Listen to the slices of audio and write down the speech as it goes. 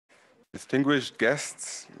Distinguished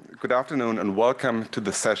guests, good afternoon and welcome to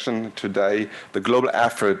the session today, the global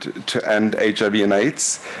effort to end HIV and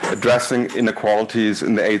AIDS, addressing inequalities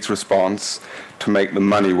in the AIDS response to make the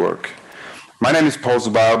money work. My name is Paul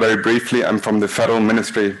Zubar. Very briefly, I'm from the Federal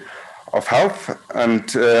Ministry of Health,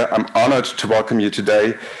 and I'm honored to welcome you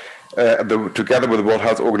today together with the World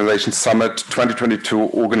Health Organization Summit 2022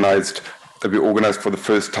 that we organized for the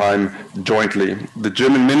first time jointly. The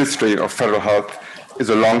German Ministry of Federal Health is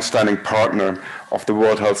a long-standing partner of the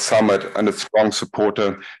World Health Summit and a strong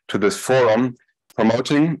supporter to this forum,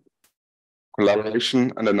 promoting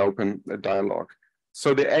collaboration and an open dialogue.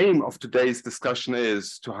 So the aim of today's discussion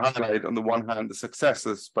is to highlight, on the one hand, the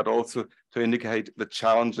successes, but also to indicate the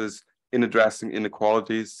challenges in addressing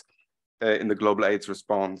inequalities in the global AIDS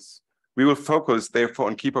response. We will focus, therefore,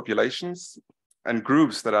 on key populations and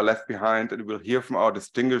groups that are left behind, and we'll hear from our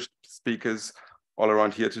distinguished speakers all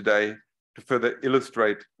around here today to further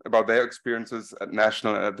illustrate about their experiences at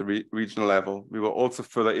national and at the regional level. We will also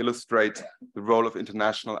further illustrate the role of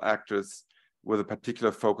international actors with a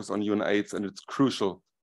particular focus on UNAIDS and its crucial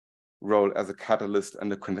role as a catalyst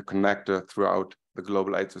and a connector throughout the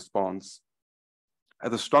global AIDS response.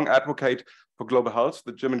 As a strong advocate for global health,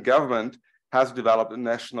 the German government has developed a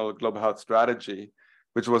national global health strategy,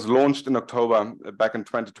 which was launched in October back in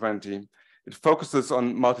 2020. It focuses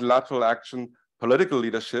on multilateral action, political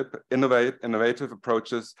leadership, innovative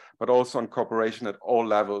approaches, but also on cooperation at all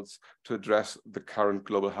levels to address the current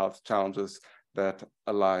global health challenges that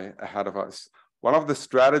lie ahead of us. One of the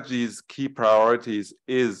strategy's key priorities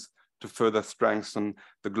is to further strengthen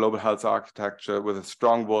the global health architecture with a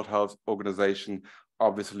strong World Health Organization,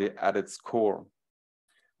 obviously at its core.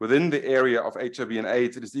 Within the area of HIV and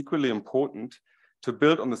AIDS, it is equally important to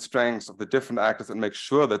build on the strengths of the different actors and make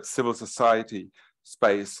sure that civil society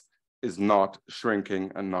space is not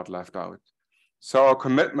shrinking and not left out. So our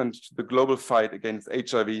commitment to the global fight against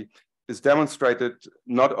HIV is demonstrated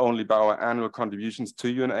not only by our annual contributions to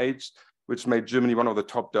UNAIDS, which made Germany one of the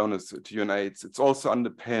top donors to UNAIDS. It's also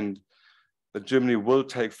underpinned that Germany will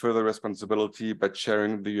take further responsibility by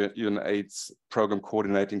chairing the UNAIDS program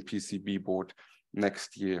coordinating PCB board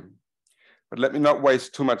next year. But let me not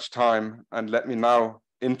waste too much time, and let me now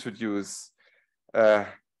introduce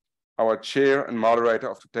our chair and moderator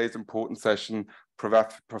of today's important session,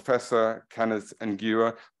 Professor Kenneth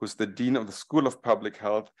Ngura, who's the Dean of the School of Public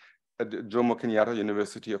Health at Jomo Kenyatta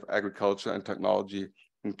University of Agriculture and Technology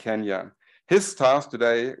in Kenya. His task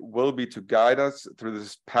today will be to guide us through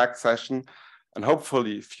this packed session and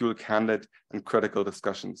hopefully fuel candid and critical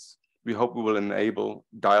discussions. We hope we will enable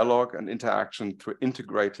dialogue and interaction through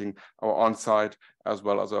integrating our on-site as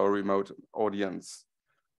well as our remote audience.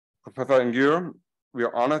 Professor Ngura, we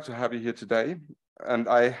are honored to have you here today, and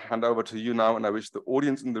I hand over to you now, and I wish the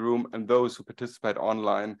audience in the room and those who participate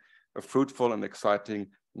online a fruitful and exciting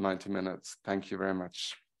 90 minutes. Thank you very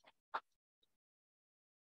much.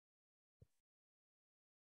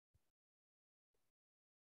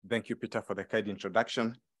 Thank you, Peter, for the kind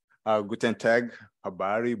introduction. Guten Tag,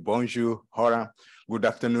 habari, bonjour, hora. Good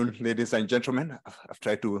afternoon, ladies and gentlemen. I've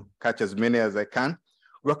tried to catch as many as I can.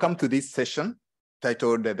 Welcome to this session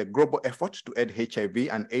titled The Global Effort to End HIV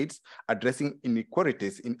and AIDS, Addressing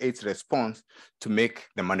Inequalities in AIDS Response to Make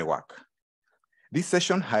the Money Work. This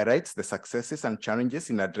session highlights the successes and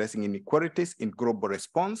challenges in addressing inequalities in global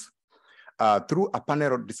response. Through a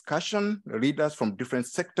panel discussion, leaders from different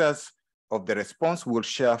sectors of the response will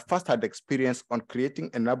share first-hand experience on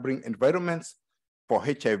creating enabling environments for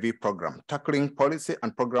HIV program, tackling policy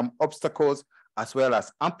and program obstacles, as well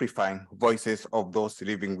as amplifying voices of those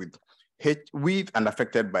living with and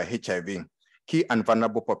affected by HIV, key and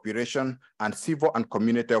vulnerable population, and civil and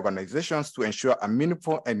community organizations to ensure a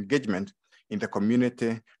meaningful engagement in the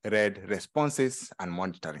community-led responses and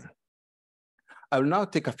monitoring. I will now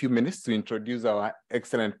take a few minutes to introduce our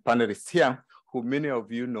excellent panelists here, who many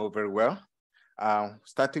of you know very well,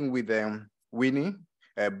 starting with Winnie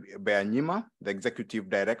Byanyima, the Executive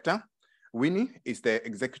Director. Winnie is the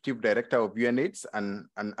Executive Director of UNAIDS and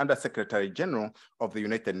an Undersecretary General of the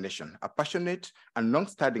United Nations, a passionate and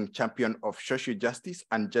long-standing champion of social justice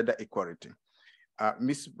and gender equality.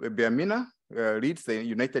 Ms. Byanyima leads the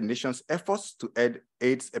United Nations efforts to end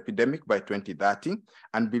AIDS epidemic by 2030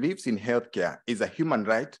 and believes in healthcare is a human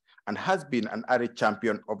right and has been an early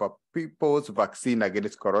champion of a people's vaccine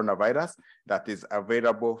against coronavirus that is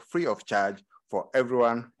available free of charge for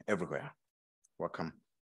everyone, everywhere. Welcome.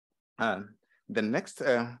 The next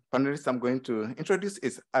panelist I'm going to introduce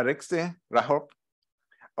is Alexei Rahop,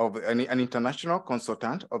 of an international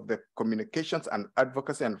consultant of the communications and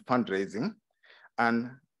advocacy and fundraising. And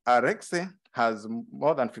Alexei has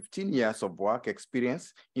more than 15 years of work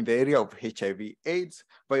experience in the area of HIV/AIDS,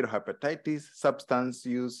 viral hepatitis, substance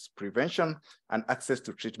use prevention, and access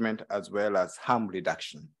to treatment, as well as harm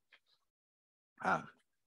reduction. The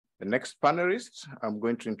next panelist I'm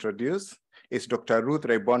going to introduce is Dr. Ruth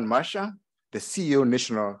Raybon Masha, the CEO,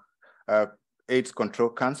 National AIDS Control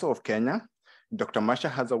Council of Kenya. Dr. Masha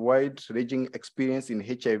has a wide-ranging experience in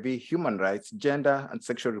HIV, human rights, gender, and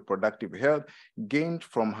sexual reproductive health, gained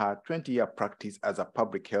from her 20-year practice as a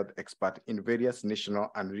public health expert in various national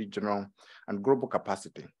and regional and global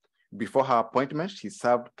capacity. Before her appointment, she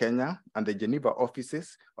served Kenya and the Geneva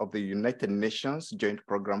offices of the United Nations Joint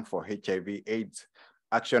Program for HIV/AIDS,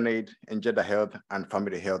 ActionAid, and Gender Health and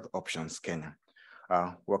Family Health Options, Kenya.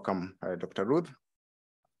 Welcome, Dr. Ruth.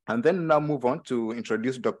 And then now move on to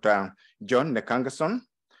introduce Dr. John Nekangason,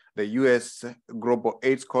 the US Global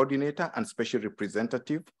AIDS Coordinator and Special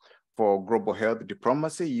Representative for Global Health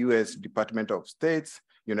Diplomacy, US Department of State,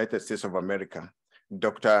 United States of America.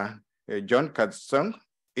 Dr. John Nekangason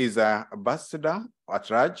is an ambassador at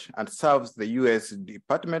large and serves the US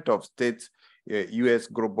Department of State, US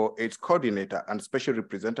Global AIDS Coordinator and Special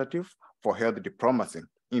Representative for Health Diplomacy.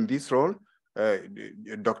 In this role,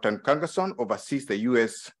 Dr. Nekangason oversees the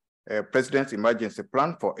US President's Emergency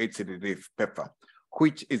Plan for AIDS Relief, PEPFAR,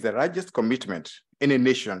 which is the largest commitment in a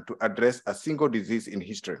nation to address a single disease in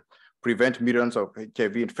history, prevent millions of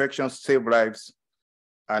HIV infections, save lives,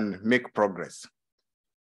 and make progress.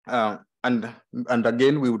 And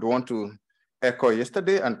again, we would want to echo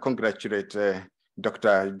yesterday and congratulate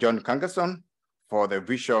Dr. John Nekangason for the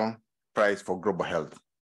Visual Prize for Global Health.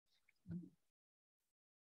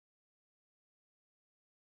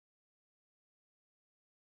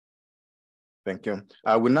 Thank you.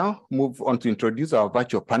 I will now move on to introduce our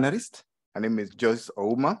virtual panelist. Her name is Joyce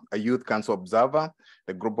Ouma, a Youth Council observer,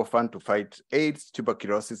 the Global Fund to Fight AIDS,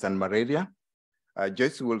 Tuberculosis, and Malaria.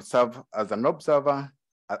 Joyce will serve as an observer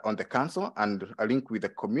on the council and a link with the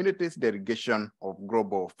community's delegation of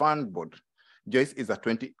Global Fund Board. Joyce is a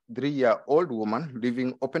 23-year-old woman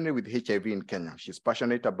living openly with HIV in Kenya. She's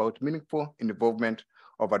passionate about meaningful involvement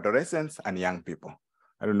of adolescents and young people.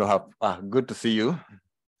 I don't know how, good to see you.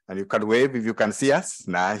 And you can wave if you can see us.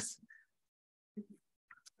 Nice.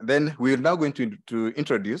 Then we're now going to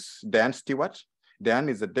introduce Diane Stewart. Diane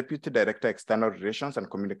is the Deputy Director, External Relations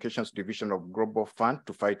and Communications Division of Global Fund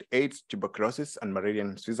to Fight AIDS, Tuberculosis, and Malaria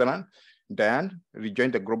in Switzerland. Diane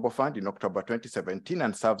rejoined the Global Fund in October 2017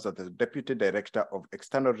 and serves as the Deputy Director of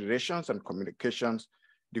External Relations and Communications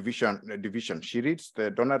Division. She leads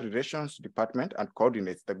the Donor Relations Department and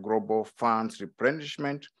coordinates the Global Fund's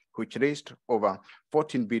replenishment, which raised over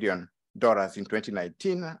 $14 billion in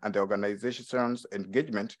 2019, and the organization's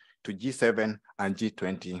engagement to G7 and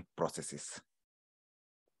G20 processes.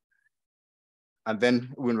 And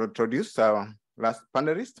then we'll introduce our last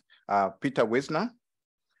panelist, Peter Wisner.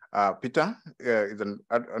 Peter is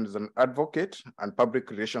an advocate and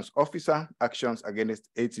public relations officer, Actions Against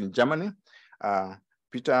AIDS in Germany.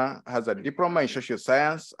 Peter has a diploma in social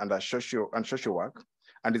science and social work,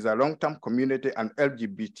 and is a long-term community and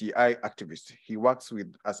LGBTI activist. He works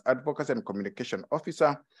as advocacy and communication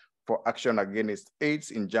officer for Action Against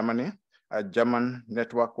AIDS in Germany, a German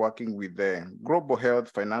network working with the global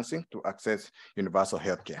health financing to access universal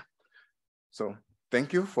healthcare. So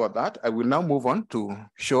thank you for that. I will now move on to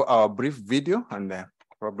show our brief video, and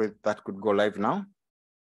probably that could go live now.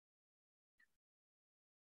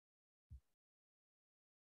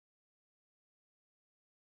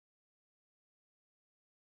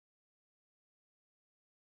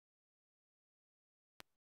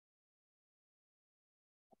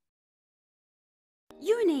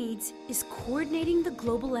 UNAIDS is coordinating the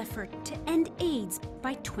global effort to end AIDS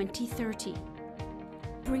by 2030,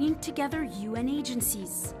 bringing together UN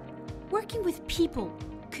agencies, working with people,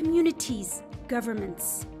 communities,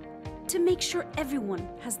 governments, to make sure everyone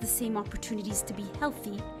has the same opportunities to be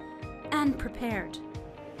healthy and prepared,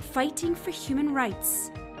 fighting for human rights,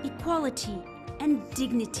 equality, and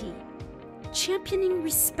dignity, championing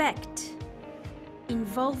respect,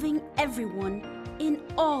 involving everyone in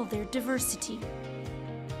all their diversity.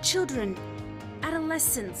 Children,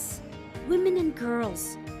 adolescents, women and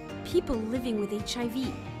girls, people living with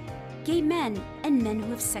HIV, gay men and men who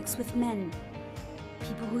have sex with men,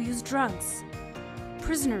 people who use drugs,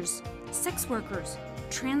 prisoners, sex workers,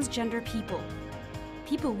 transgender people,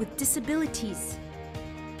 people with disabilities,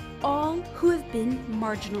 all who have been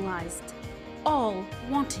marginalized, all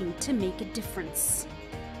wanting to make a difference.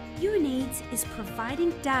 UNAIDS is providing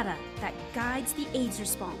data that guides the AIDS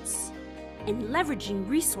response and leveraging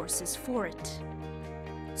resources for it,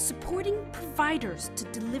 supporting providers to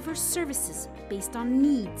deliver services based on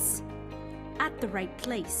needs, at the right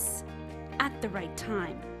place, at the right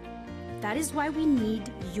time. That is why we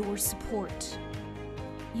need your support.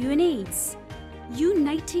 UNAIDS,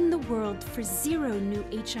 uniting the world for 0 new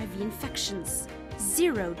HIV infections,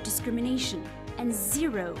 0 discrimination, and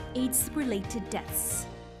 0 AIDS-related deaths.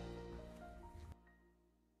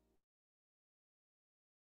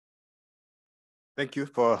 Thank you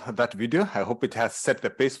for that video. I hope it has set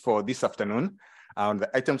the pace for this afternoon on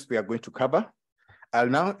the items we are going to cover. I'll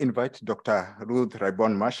now invite Dr. Ruth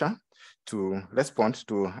Ribon-Marsha to respond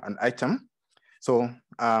to an item. So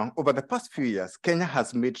over the past few years, Kenya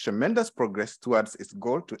has made tremendous progress towards its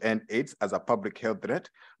goal to end AIDS as a public health threat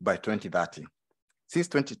by 2030. Since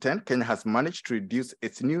 2010, Kenya has managed to reduce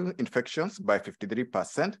its new infections by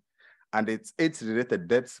 53% and its AIDS-related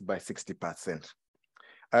deaths by 60%.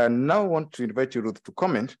 I now want to invite you, Ruth, to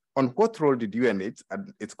comment on what role did UNAIDS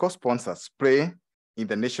and its co-sponsors play in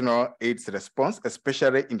the national AIDS response,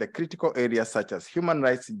 especially in the critical areas such as human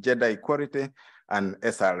rights, gender equality, and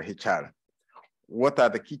SRHR. What are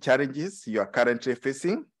the key challenges you are currently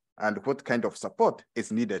facing, and what kind of support is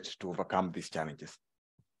needed to overcome these challenges?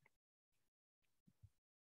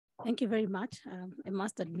 Thank you very much. I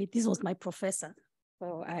must admit, this was my professor.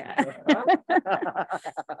 So I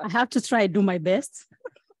have to try to do my best.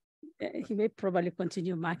 He may probably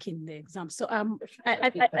continue marking the exam. So I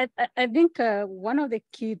think one of the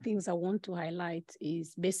key things I want to highlight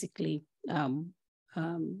is basically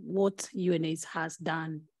what UNAIDS has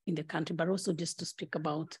done in the country, but also just to speak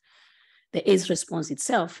about the AIDS response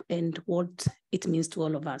itself and what it means to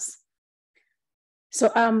all of us. So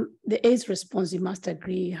the AIDS response, you must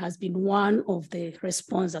agree, has been one of the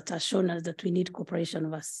response that has shown us that we need cooperation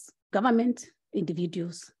of us, government,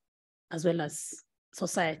 individuals, as well as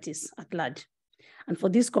societies at large. And for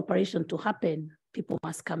this cooperation to happen, people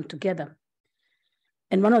must come together.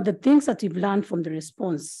 And one of the things that we've learned from the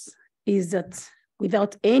response is that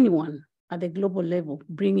without anyone at the global level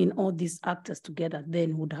bringing all these actors together,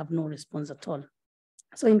 then would have no response at all.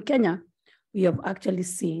 So in Kenya, we have actually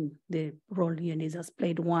seen the role UNAIDS has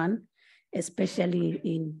played, one, especially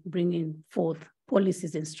in bringing forth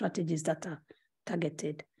policies and strategies that are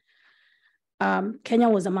targeted. Kenya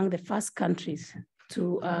was among the first countries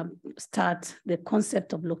to start the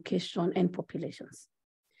concept of location and populations.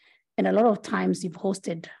 And a lot of times you've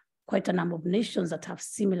hosted quite a number of nations that have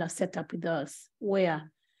similar setup with us,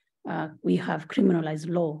 where we have criminalized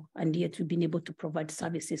law, and yet we've been able to provide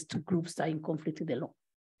services to groups that are in conflict with the law.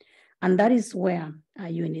 And that is where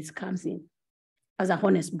UNAIDS comes in. As a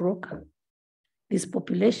honest broker, these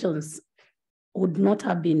populations would not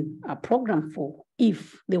have been a program for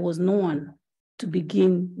if there was no one to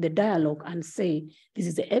begin the dialogue and say, this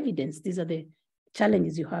is the evidence, these are the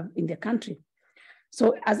challenges you have in the country.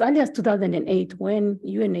 So as early as 2008, when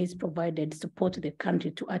UNAIDS provided support to the country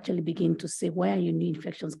to actually begin to say where are your new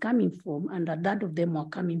infections coming from, and a lot of them were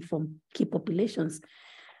coming from key populations,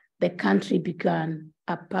 the country began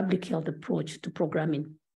a public health approach to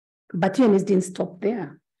programming. But UNAIDS didn't stop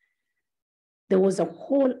there. There was a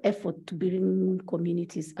whole effort to bring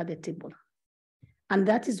communities at the table. And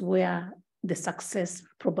that is where the success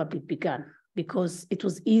probably began, because it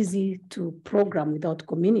was easy to program without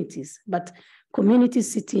communities, but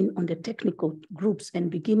communities sitting on the technical groups and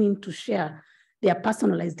beginning to share their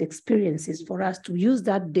personalized experiences for us to use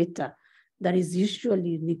that data that is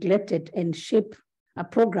usually neglected and shape our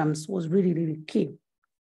programs was really, really key.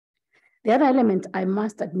 The other element, I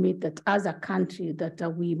must admit that as a country that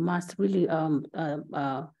we must really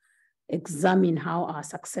examine how our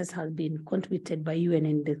success has been contributed by UN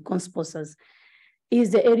and the co-sponsors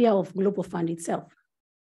is the area of Global Fund itself,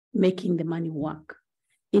 making the money work.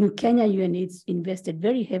 In Kenya, UNAIDS invested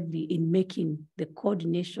very heavily in making the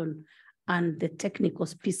coordination and the technical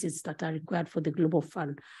pieces that are required for the Global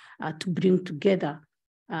Fund to bring together,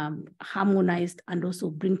 harmonized, and also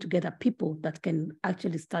bring together people that can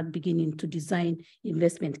actually start beginning to design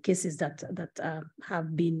investment cases that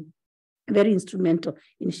have been very instrumental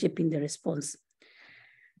in shaping the response.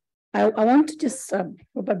 I want to just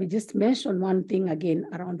probably just mention one thing again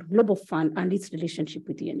around Global Fund and its relationship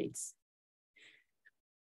with UNAIDS.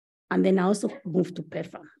 And then I also move to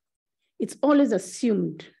PEFA. It's always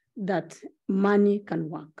assumed that money can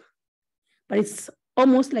work, but it's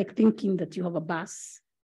almost like thinking that you have a bus,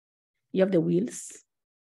 you have the wheels,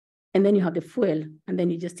 and then you have the fuel, and then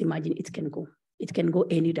you just imagine it can go. It can go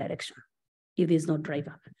any direction if there's no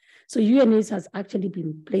driver. So UNAIDS has actually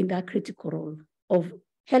been playing that critical role of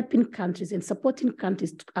helping countries and supporting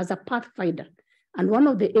countries as a pathfinder. And one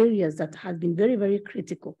of the areas that has been very, very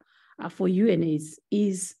critical for UNAIDS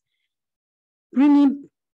is bringing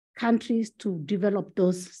countries to develop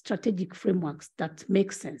those strategic frameworks that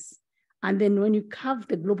make sense And then when you have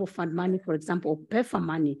the Global Fund money, for example, or PEPFAR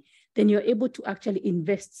money, then you're able to actually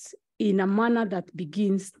invest in a manner that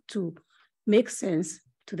begins to make sense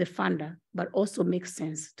to the funder, but also makes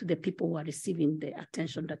sense to the people who are receiving the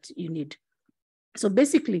attention that you need. So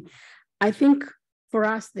basically, I think for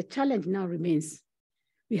us, the challenge now remains,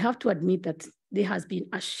 we have to admit that there has been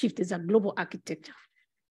a shift, there's a global architecture.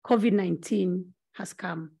 COVID-19 has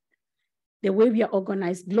come. The way we are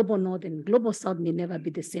organized, global North and global South may never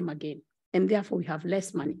be the same again. And therefore we have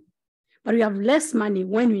less money. But we have less money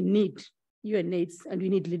when we need UNAIDS and we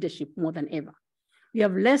need leadership more than ever. We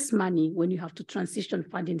have less money when you have to transition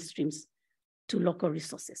funding streams to local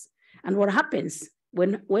resources. And what happens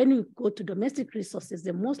when you go to domestic resources,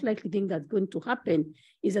 the most likely thing that's going to happen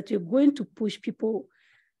is that you're going to push people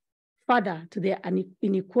further to their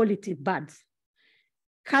inequality bads.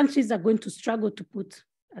 Countries are going to struggle to put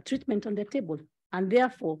a treatment on the table. And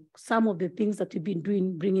therefore, some of the things that we've been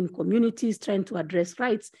doing, bringing communities, trying to address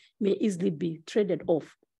rights, may easily be traded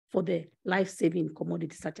off for the life-saving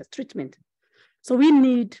commodities such as treatment. So we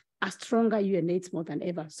need a stronger UNAIDS more than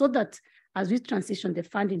ever, so that as we transition the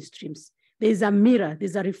funding streams, there's a mirror,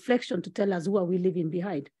 there's a reflection to tell us who are we leaving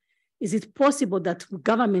behind. Is it possible that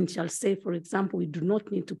government shall say, for example, we do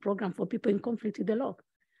not need to program for people in conflict with the law?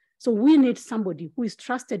 So we need somebody who is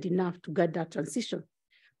trusted enough to guide that transition.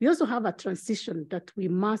 We also have a transition that we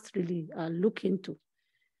must really look into.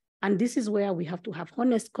 And this is where we have to have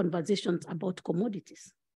honest conversations about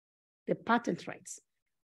commodities, the patent rights,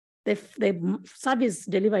 the service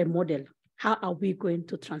delivery model. How are we going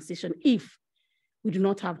to transition if we do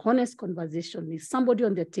not have honest conversation with somebody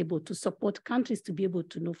on the table to support countries to be able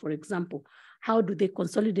to know, for example, how do they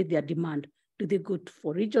consolidate their demand? Do they go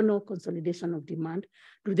for regional consolidation of demand?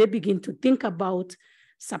 Do they begin to think about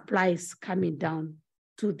supplies coming down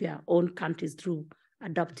to their own countries through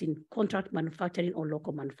adopting contract manufacturing or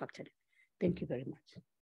local manufacturing? Thank you very much.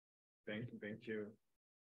 Thank you.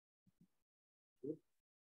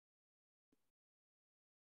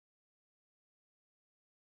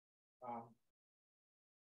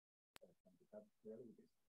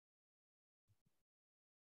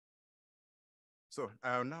 So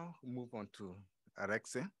I'll now move on to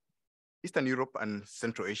Alexei. Eastern Europe and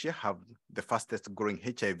Central Asia have the fastest growing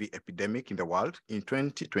HIV epidemic in the world. In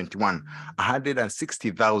 2021,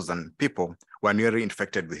 160,000 people were newly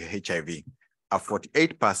infected with HIV, a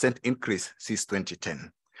 48% increase since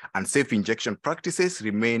 2010. And safe injection practices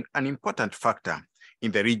remain an important factor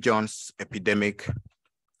in the region's epidemic,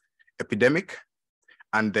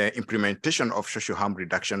 and the implementation of social harm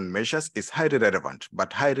reduction measures is highly relevant,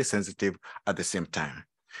 but highly sensitive at the same time.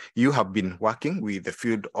 You have been working with the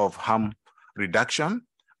field of harm reduction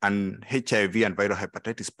and HIV and viral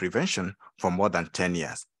hepatitis prevention for more than 10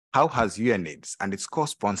 years. How has UNAIDS and its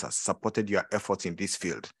co-sponsors supported your efforts in this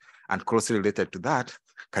field? And closely related to that,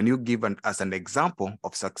 can you give us an example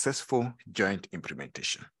of successful joint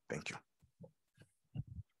implementation? Thank you.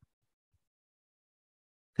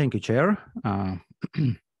 Thank you, Chair.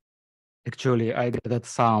 Actually, I got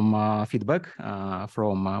some feedback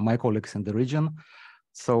from my colleagues in the region.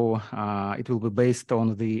 So it will be based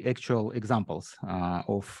on the actual examples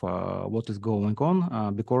of what is going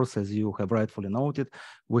on, because as you have rightfully noted,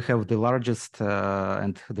 we have the largest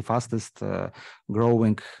and the fastest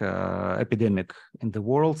growing epidemic in the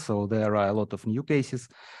world. So there are a lot of new cases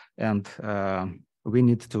and we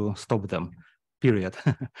need to stop them, period.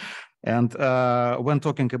 And when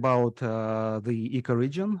talking about the eco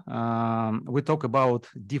region, we talk about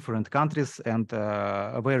different countries and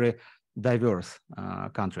very diverse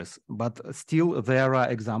countries, but still there are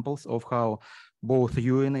examples of how both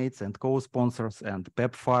UNAIDS and co-sponsors and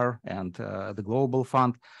PEPFAR and the Global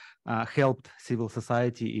Fund helped civil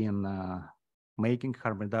society in making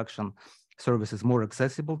harm reduction services more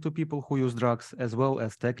accessible to people who use drugs, as well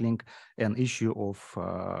as tackling an issue of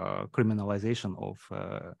criminalization of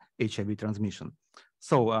HIV transmission.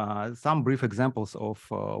 So some brief examples of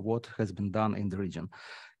what has been done in the region.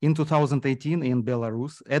 In 2018, in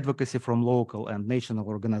Belarus, advocacy from local and national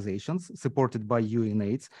organizations supported by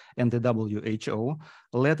UNAIDS and the WHO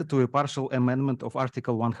led to a partial amendment of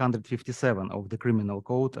Article 157 of the Criminal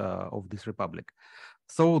Code of this republic.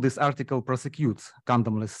 So this article prosecutes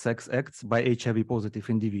condomless sex acts by HIV-positive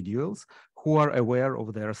individuals who are aware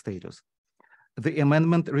of their status. The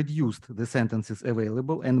amendment reduced the sentences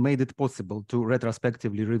available and made it possible to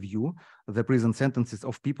retrospectively review the prison sentences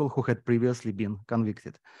of people who had previously been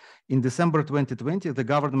convicted. In December 2020, the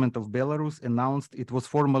government of Belarus announced it was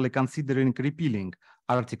formally considering repealing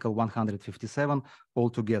Article 157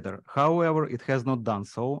 altogether. However, it has not done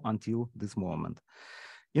so until this moment.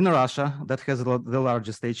 In Russia, that has the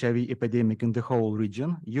largest HIV epidemic in the whole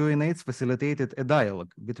region, UNAIDS facilitated a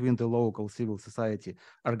dialogue between the local civil society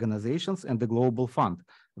organizations and the Global Fund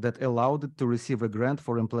that allowed it to receive a grant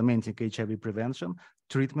for implementing HIV prevention,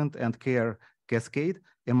 treatment, and care cascade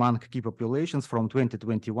among key populations from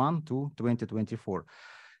 2021 to 2024.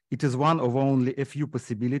 It is one of only a few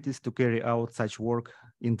possibilities to carry out such work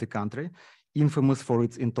in the country, infamous for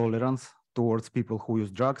its intolerance towards people who use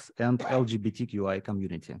drugs and LGBTQI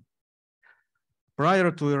community. Prior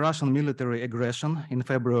to a Russian military aggression in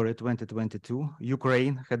February 2022,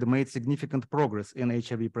 Ukraine had made significant progress in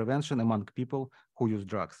HIV prevention among people who use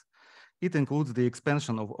drugs. It includes the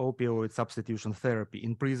expansion of opioid substitution therapy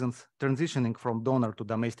in prisons, transitioning from donor to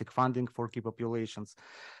domestic funding for key populations,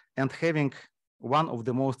 and having one of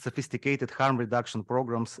the most sophisticated harm reduction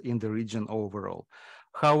programs in the region overall.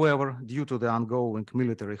 However, due to the ongoing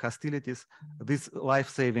military hostilities, this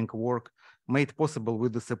life-saving work, made possible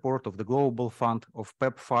with the support of the Global Fund, of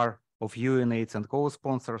PEPFAR, of UNAIDS and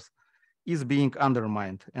co-sponsors, is being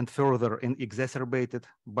undermined and further exacerbated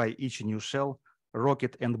by each new shell,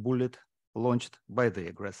 rocket and bullet launched by the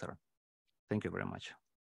aggressor. Thank you very much.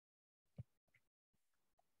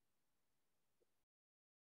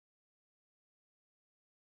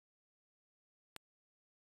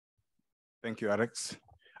 Thank you, Alex.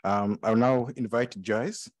 I'll now invite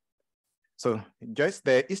Joyce. So Joyce,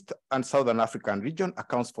 the East and Southern African region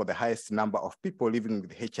accounts for the highest number of people living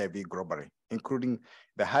with HIV globally, including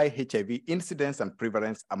the high HIV incidence and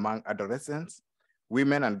prevalence among adolescents.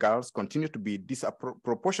 Women and girls continue to be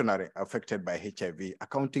disproportionately affected by HIV,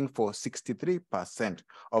 accounting for 63%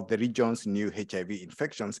 of the region's new HIV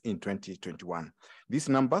infections in 2021. These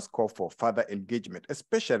numbers call for further engagement,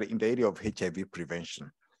 especially in the area of HIV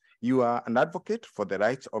prevention. You are an advocate for the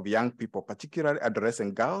rights of young people, particularly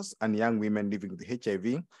adolescent girls and young women living with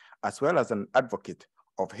HIV, as well as an advocate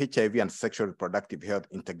of HIV and sexual reproductive health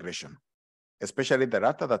integration, especially the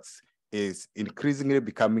latter that is increasingly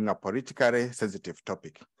becoming a politically sensitive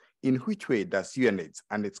topic. In which way does UNAIDS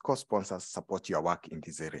and its co-sponsors support your work in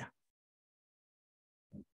this area?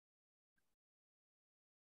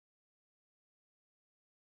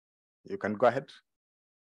 You can go ahead.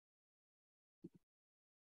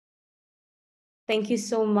 Thank you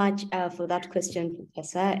so much for that question,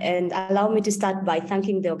 Professor. And allow me to start by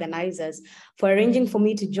thanking the organizers for arranging for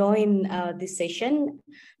me to join this session.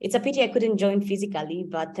 It's a pity I couldn't join physically,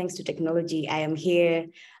 but thanks to technology, I am here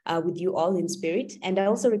with you all in spirit. And I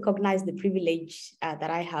also recognize the privilege that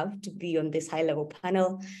I have to be on this high-level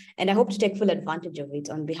panel. And I hope to take full advantage of it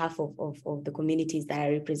on behalf of the communities that I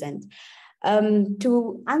represent.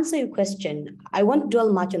 To answer your question, I won't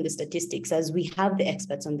dwell much on the statistics as we have the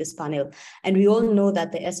experts on this panel, and we all know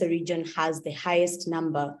that the ESA region has the highest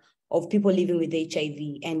number of people living with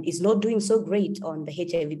HIV and is not doing so great on the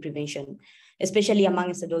HIV prevention, especially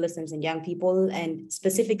amongst adolescents and young people, and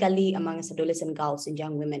specifically amongst adolescent girls and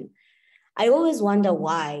young women. I always wonder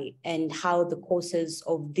why and how the causes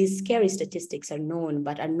of these scary statistics are known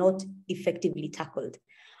but are not effectively tackled.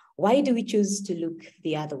 Why do we choose to look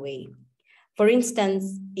the other way? For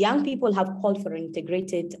instance, young people have called for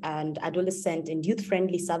integrated and adolescent and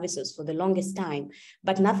youth-friendly services for the longest time,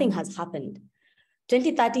 but nothing has happened.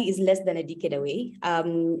 2030 is less than a decade away.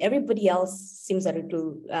 Everybody else seems a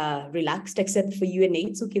little relaxed, except for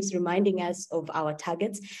UNAIDS, who keeps reminding us of our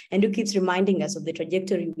targets and who keeps reminding us of the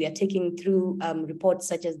trajectory we are taking through reports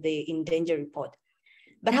such as the In Danger report.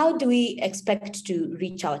 But how do we expect to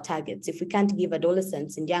reach our targets if we can't give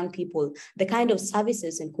adolescents and young people the kind of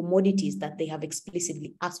services and commodities that they have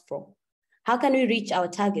explicitly asked for? How can we reach our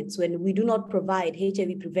targets when we do not provide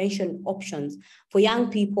HIV prevention options for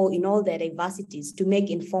young people in all their diversities to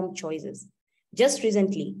make informed choices? Just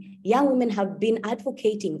recently, young women have been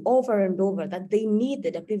advocating over and over that they need the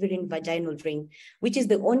dapivirine vaginal ring, which is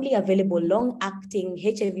the only available long-acting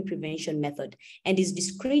HIV prevention method and is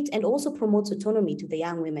discreet and also promotes autonomy to the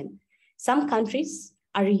young women. Some countries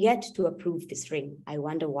are yet to approve this ring. I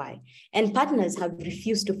wonder why. And partners have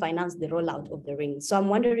refused to finance the rollout of the ring. So I'm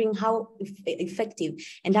wondering how effective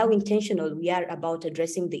and how intentional we are about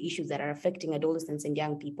addressing the issues that are affecting adolescents and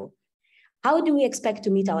young people. How do we expect to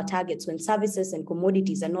meet our targets when services and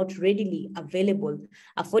commodities are not readily available,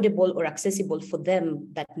 affordable, or accessible for them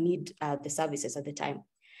that need the services at the time?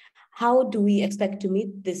 How do we expect to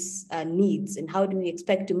meet these needs, and how do we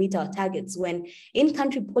expect to meet our targets when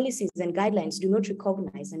in-country policies and guidelines do not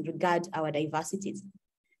recognize and regard our diversities?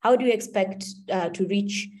 How do we expect to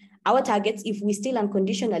reach our targets if we still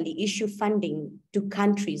unconditionally issue funding to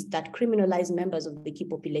countries that criminalize members of the key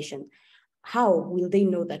population? How will they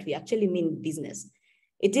know that we actually mean business?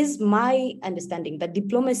 It is my understanding that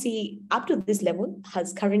diplomacy up to this level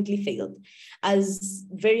has currently failed, as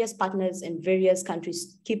various partners in various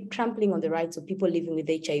countries keep trampling on the rights of people living with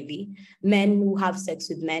HIV, men who have sex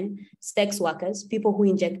with men, sex workers, people who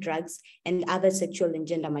inject drugs, and other sexual and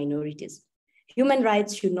gender minorities. Human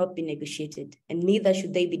rights should not be negotiated, and neither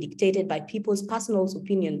should they be dictated by people's personal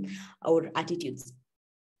opinion or attitudes.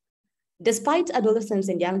 Despite adolescents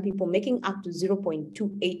and young people making up to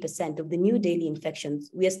 0.28% of the new daily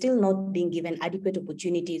infections, we are still not being given adequate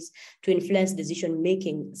opportunities to influence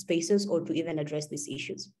decision-making spaces or to even address these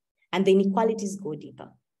issues. And the inequalities go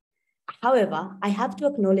deeper. However, I have to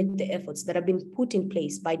acknowledge the efforts that have been put in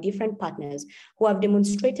place by different partners who have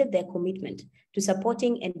demonstrated their commitment to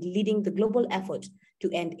supporting and leading the global effort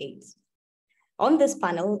to end AIDS. On this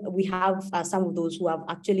panel, we have some of those who have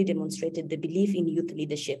actually demonstrated the belief in youth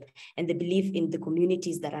leadership and the belief in the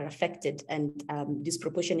communities that are affected and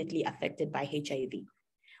disproportionately affected by HIV.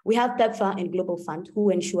 We have PEPFAR and Global Fund who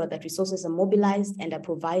ensure that resources are mobilized and are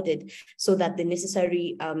provided so that the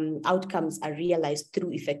necessary outcomes are realized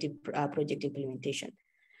through effective project implementation.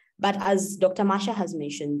 But as Dr. Masha has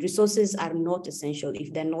mentioned, resources are not essential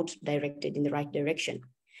if they're not directed in the right direction.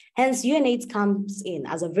 Hence, UNAIDS comes in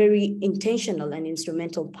as a very intentional and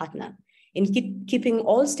instrumental partner in keeping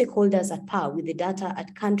all stakeholders at par with the data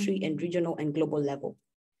at country and regional and global level.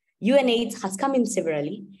 UNAIDS has come in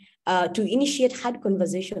severally to initiate hard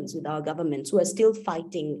conversations with our governments who are still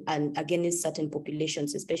fighting against certain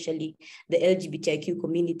populations, especially the LGBTIQ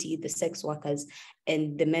community, the sex workers,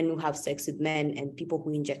 and the men who have sex with men and people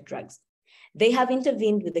who inject drugs. They have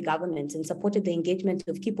intervened with the government and supported the engagement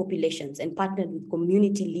of key populations and partnered with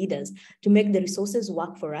community leaders to make the resources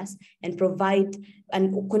work for us and provide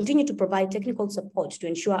and continue to provide technical support to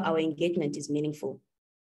ensure our engagement is meaningful.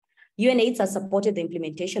 UNAIDS has supported the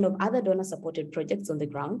implementation of other donor-supported projects on the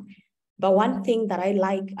ground. But one thing that I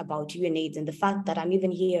like about UNAIDS and the fact that I'm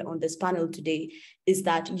even here on this panel today is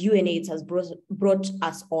that UNAIDS has brought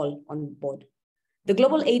us all on board. The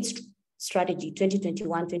Global AIDS Strategy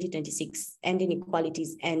 2021-2026, Ending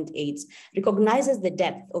Inequalities and AIDS, recognizes the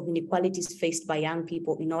depth of inequalities faced by young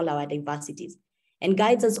people in all our diversities and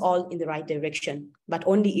guides us all in the right direction, but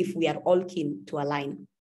only if we are all keen to align.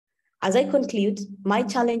 As I conclude, my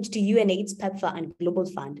challenge to UNAIDS, PEPFAR, and Global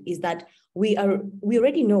Fund is that we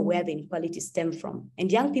already know where the inequalities stem from,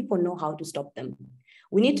 and young people know how to stop them.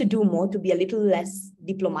 We need to do more to be a little less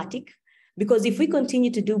diplomatic, because if we continue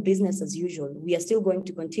to do business as usual, we are still going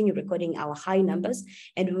to continue recording our high numbers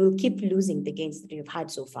and we will keep losing the gains that we've had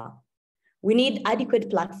so far. We need adequate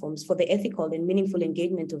platforms for the ethical and meaningful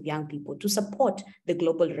engagement of young people to support the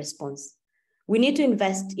global response. We need to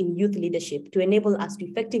invest in youth leadership to enable us to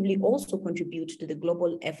effectively also contribute to the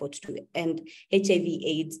global effort to end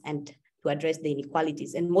HIV/AIDS and to address the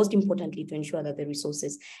inequalities, and most importantly, to ensure that the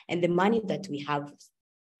resources and the money that we have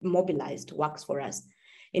mobilized works for us.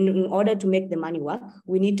 In order to make the money work,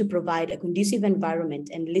 we need to provide a conducive environment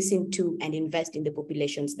and listen to and invest in the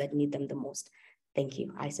populations that need them the most. Thank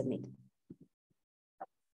you. I submit.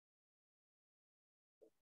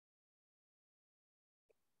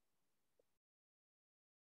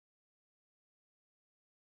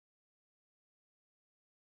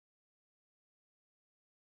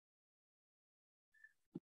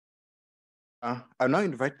 I'll now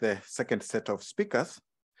invite the second set of speakers,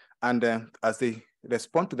 and as they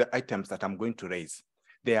respond to the items that I'm going to raise,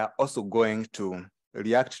 they are also going to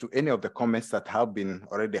react to any of the comments that have been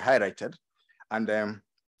already highlighted. And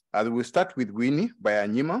I will start with Winnie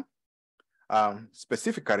Bayanyima.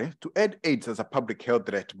 Specifically, to end AIDS as a public health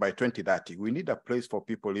threat by 2030, we need a place for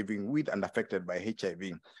people living with and affected by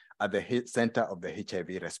HIV at the center of the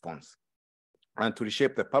HIV response, and to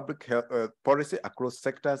reshape the public health policy across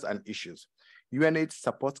sectors and issues. UNAIDS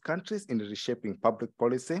supports countries in reshaping public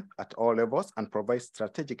policy at all levels and provides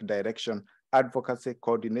strategic direction, advocacy,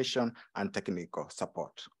 coordination, and technical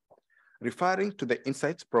support. Referring to the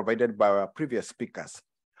insights provided by our previous speakers,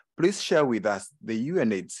 please share with us the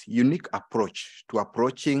UNAIDS unique approach to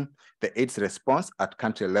approaching the AIDS response at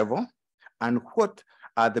country level, and what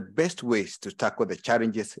are the best ways to tackle the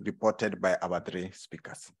challenges reported by our three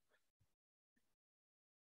speakers.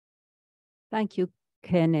 Thank you,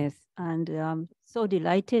 Kenneth. And I'm so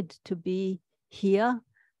delighted to be here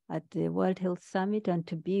at the World Health Summit and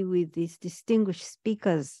to be with these distinguished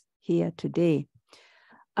speakers here today.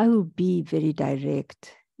 I will be very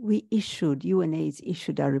direct. UNAIDS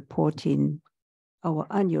issued a report our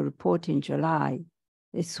annual report in July,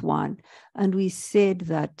 this one, and we said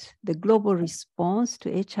that the global response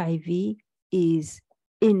to HIV is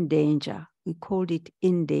in danger. We called it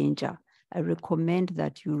in danger. I recommend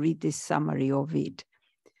that you read this summary of it,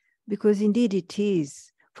 because indeed it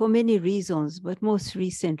is. for many reasons, but most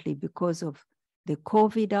recently because of the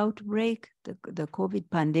COVID outbreak, the COVID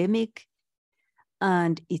pandemic,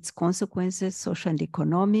 and its consequences, social and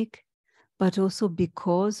economic, but also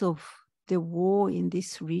because of the war in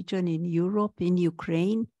this region in Europe, in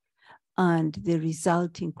Ukraine, and the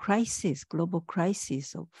resulting crisis, global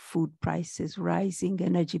crisis of food prices rising,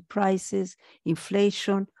 energy prices,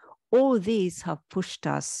 inflation. All these have pushed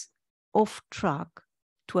us off track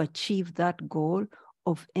to achieve that goal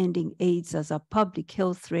of ending AIDS as a public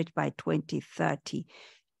health threat by 2030.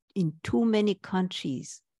 In too many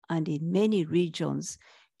countries and in many regions,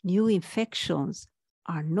 new infections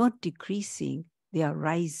are not decreasing, they are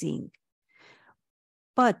rising.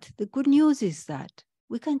 But the good news is that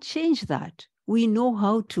we can change that. We know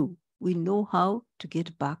how to. We know how to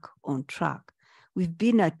get back on track. We've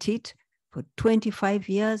been at it for 25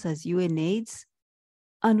 years as UNAIDS,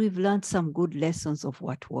 and we've learned some good lessons of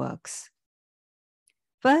what works.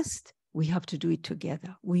 First, we have to do it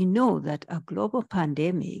together. We know that a global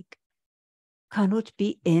pandemic cannot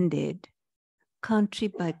be ended country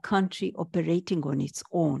by country operating on its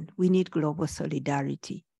own. We need global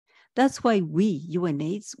solidarity. That's why we,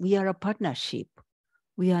 UNAIDS, we are a partnership.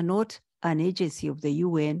 We are not an agency of the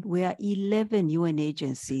UN. We are 11 UN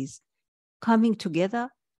agencies coming together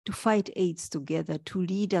to fight AIDS together, to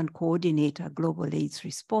lead and coordinate a global AIDS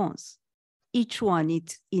response. Each one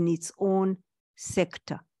in its own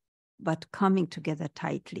sector, but coming together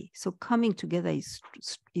tightly. So coming together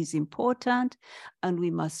is important, and we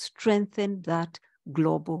must strengthen that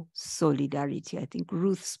global solidarity. I think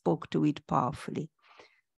Ruth spoke to it powerfully.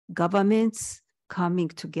 Governments coming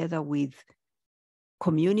together with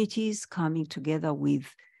communities, coming together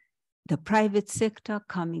with the private sector,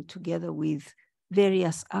 coming together with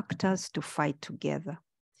various actors to fight together.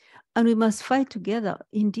 And we must fight together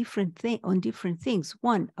on different things.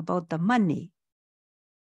 One, about the money.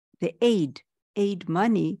 The aid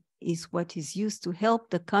money is what is used to help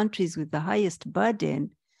the countries with the highest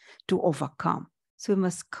burden to overcome. So we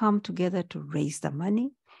must come together to raise the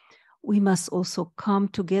money. We must also come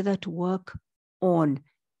together to work on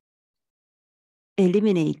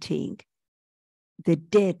eliminating the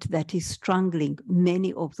debt that is strangling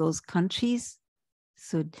many of those countries.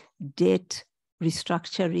 So debt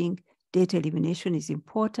restructuring, debt elimination is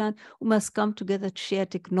important. We must come together to share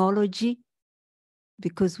technology,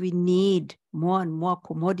 because we need more and more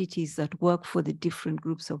commodities that work for the different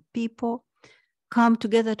groups of people, come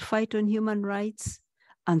together to fight on human rights,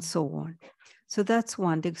 and so on. So that's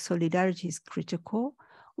one, the solidarity is critical.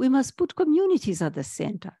 We must put communities at the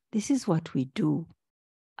center. This is what we do.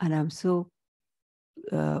 And I'm so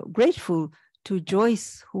grateful to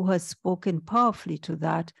Joyce, who has spoken powerfully to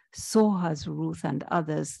that. So has Ruth and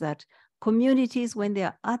others, that communities, when they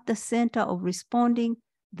are at the center of responding,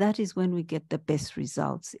 that is when we get the best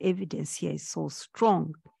results. Evidence here is so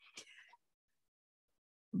strong.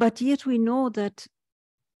 But yet we know that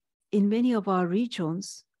in many of our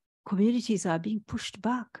regions, communities are being pushed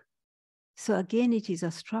back. So again, it is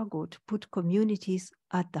a struggle to put communities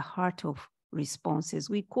at the heart of responses.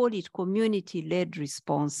 We call it community-led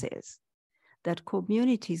responses. That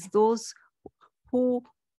communities, those who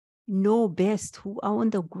know best, who are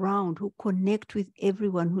on the ground, who connect with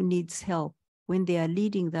everyone who needs help, when they are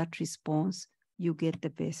leading that response, you get the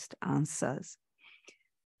best answers.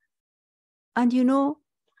 And you know,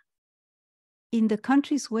 in the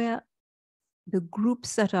countries where the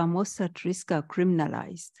groups that are most at risk are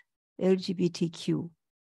criminalized, LGBTQ,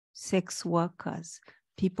 sex workers,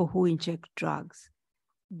 people who inject drugs,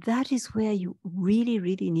 that is where you really,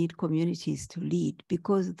 really need communities to lead,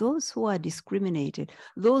 because those who are discriminated,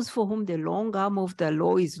 those for whom the long arm of the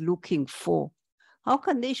law is looking for, how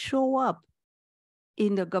can they show up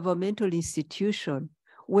in the governmental institution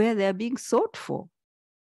where they're being sought for,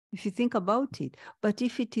 if you think about it? But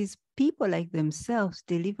if it is people like themselves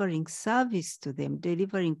delivering service to them,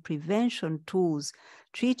 delivering prevention tools,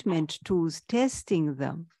 treatment tools, testing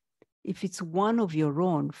them, if it's one of your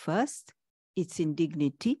own, first, it's in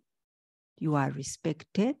dignity, you are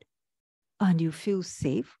respected, and you feel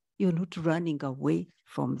safe, you're not running away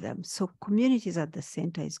from them. So communities at the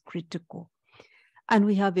center is critical. And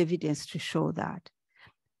we have evidence to show that.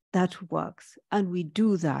 That works. And we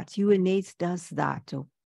do that. UNAIDS does that, of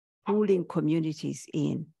pulling communities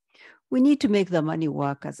in. We need to make the money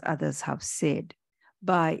work, as others have said,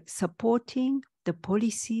 by supporting the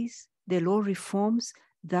policies, the law reforms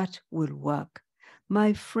that will work.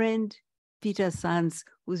 My friend Peter Sands,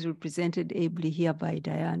 who's represented ably here by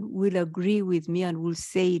Diane, will agree with me and will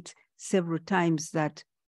say it several times, that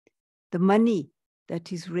the money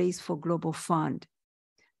that is raised for Global Fund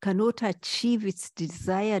cannot achieve its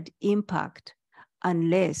desired impact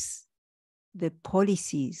unless the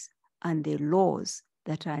policies and the laws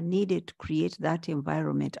that are needed to create that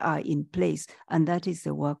environment are in place. And that is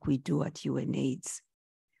the work we do at UNAIDS,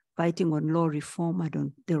 fighting on law reform and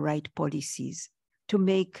on the right policies to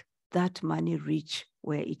make that money reach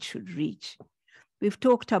where it should reach. We've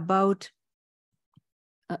talked about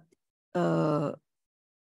the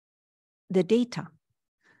data.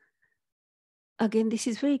 Again, this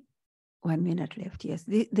is very, 1 minute left, yes.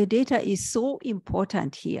 The data is so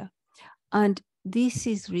important here. And this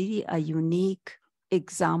is really a unique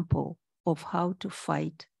example of how to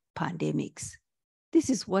fight pandemics. This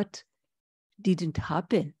is what didn't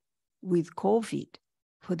happen with COVID,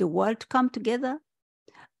 for the world to come together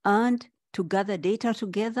and to gather data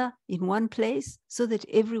together in one place so that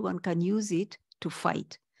everyone can use it to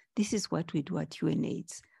fight. This is what we do at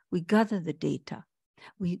UNAIDS. We gather the data.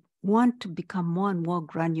 We want to become more and more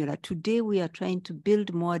granular. Today, we are trying to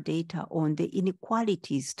build more data on the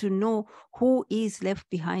inequalities to know who is left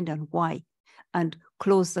behind and why, and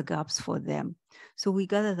close the gaps for them. So we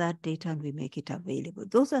gather that data and we make it available.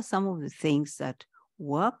 Those are some of the things that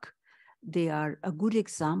work. They are a good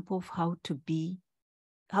example of how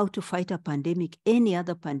to fight a pandemic. Any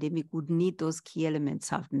other pandemic would need those key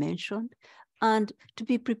elements I've mentioned, and to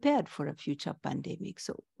be prepared for a future pandemic.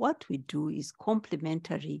 So what we do is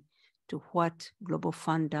complementary to what Global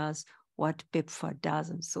Fund does, what PEPFAR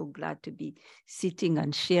does. I'm so glad to be sitting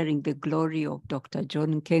and sharing the glory of Dr.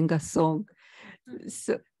 John Nkenga's song.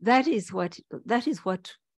 So that is what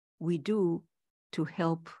we do to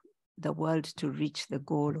help the world to reach the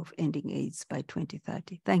goal of ending AIDS by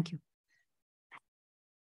 2030. Thank you.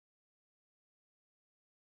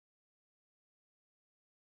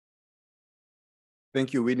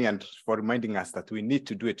 Thank you, Winnie, and for reminding us that we need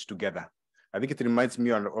to do it together. I think it reminds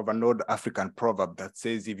me of an old African proverb that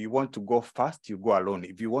says, if you want to go fast, you go alone.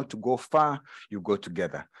 If you want to go far, you go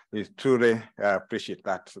together. We truly appreciate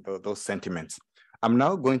that, those sentiments. I'm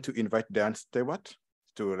now going to invite Dan Stewart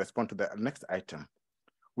to respond to the next item.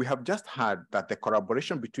 We have just heard that the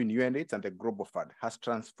collaboration between UNAIDS and the Global Fund has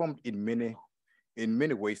transformed in many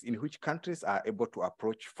ways in which countries are able to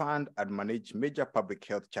approach, fund, and manage major public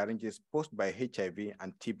health challenges posed by HIV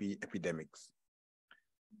and TB epidemics.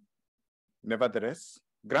 Nevertheless,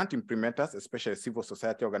 grant implementers, especially civil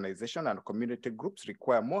society organizations and community groups,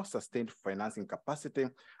 require more sustained financing capacity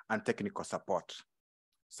and technical support.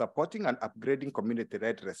 Supporting and upgrading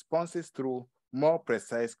community-led responses through more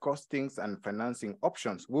precise costings and financing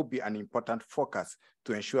options will be an important focus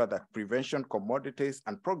to ensure that prevention commodities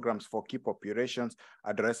and programs for key populations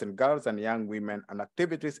addressing girls and young women and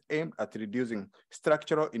activities aimed at reducing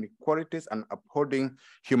structural inequalities and upholding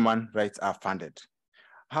human rights are funded.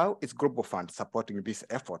 How is Global Fund supporting this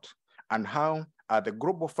effort? And how are the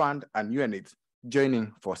Global Fund and UNAIDS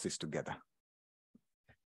joining forces together?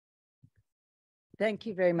 Thank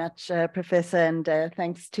you very much, Professor, and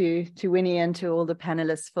thanks to Winnie and to all the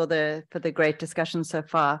panelists for the great discussion so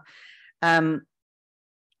far.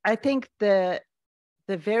 I think the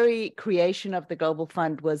very creation of the Global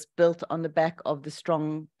Fund was built on the back of the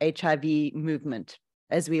strong HIV movement,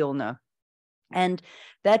 as we all know. And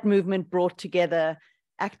that movement brought together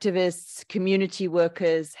activists, community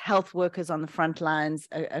workers, health workers on the front lines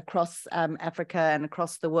across Africa and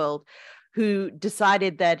across the world, who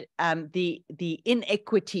decided that the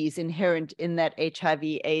inequities inherent in that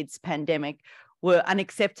HIV/AIDS pandemic were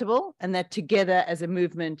unacceptable, and that together as a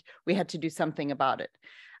movement, we had to do something about it.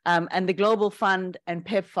 And the Global Fund and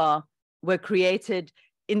PEPFAR were created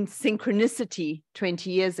in synchronicity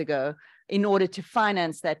 20 years ago in order to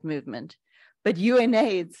finance that movement. But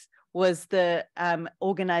UNAIDS was the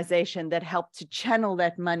organization that helped to channel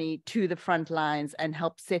that money to the front lines and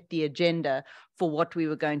help set the agenda for what we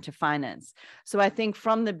were going to finance. So I think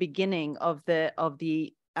from the beginning of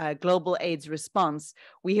the global AIDS response,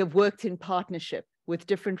 we have worked in partnership with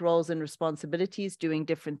different roles and responsibilities, doing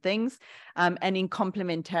different things, and in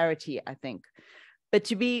complementarity, I think. But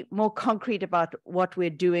to be more concrete about what we're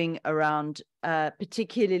doing around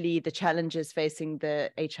particularly the challenges facing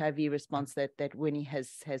the HIV response that Winnie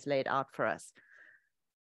has laid out for us.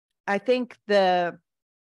 I think the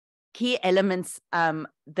key elements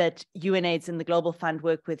that UNAIDS and the Global Fund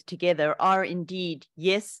work with together are indeed,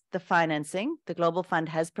 yes, the financing. The Global Fund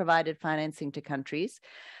has provided financing to countries,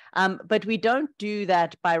 but we don't do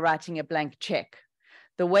that by writing a blank check.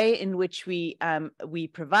 The way in which we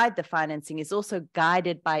provide the financing is also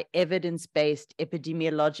guided by evidence-based,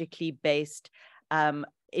 epidemiologically based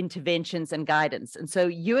interventions and guidance. And so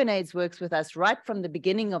UNAIDS works with us right from the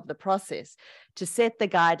beginning of the process to set the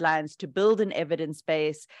guidelines, to build an evidence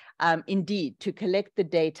base, indeed, to collect the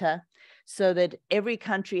data, so that every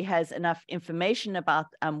country has enough information about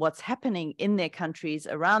what's happening in their countries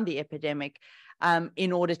around the epidemic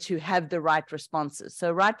in order to have the right responses.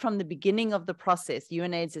 So right from the beginning of the process,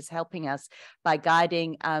 UNAIDS is helping us by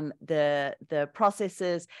guiding the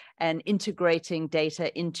processes and integrating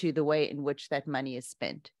data into the way in which that money is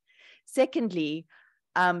spent. Secondly,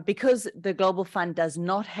 because the Global Fund does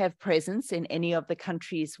not have presence in any of the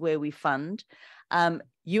countries where we fund,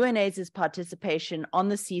 UNAIDS's participation on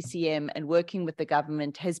the CCM and working with the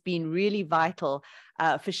government has been really vital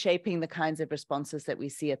for shaping the kinds of responses that we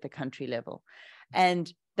see at the country level.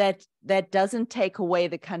 And that doesn't take away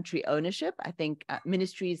the country ownership. I think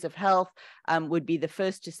ministries of health would be the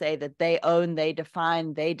first to say that they own, they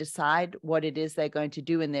define, they decide what it is they're going to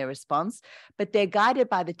do in their response, but they're guided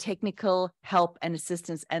by the technical help and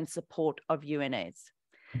assistance and support of UNAIDS.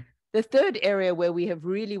 The third area where we have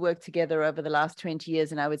really worked together over the last 20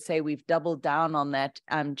 years, and I would say we've doubled down on that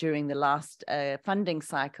during the last funding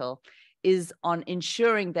cycle, is on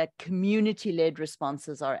ensuring that community-led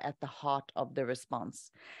responses are at the heart of the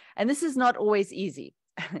response. And this is not always easy.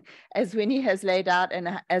 As Winnie has laid out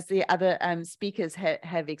and as the other speakers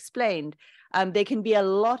have explained, there can be a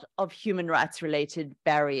lot of human rights related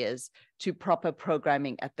barriers to proper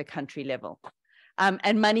programming at the country level.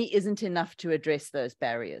 And money isn't enough to address those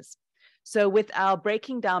barriers. So with our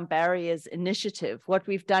Breaking Down Barriers initiative, what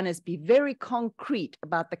we've done is be very concrete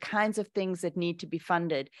about the kinds of things that need to be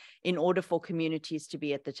funded in order for communities to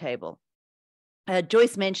be at the table.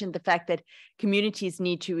 Joyce mentioned the fact that communities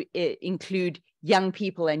need to include young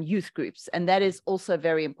people and youth groups, and that is also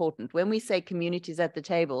very important. When we say communities at the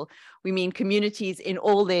table, we mean communities in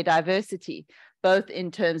all their diversity, both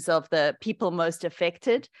in terms of the people most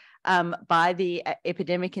affected by the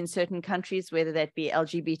epidemic in certain countries, whether that be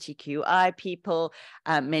LGBTQI people,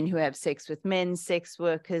 men who have sex with men, sex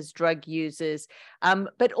workers, drug users,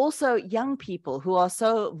 but also young people who are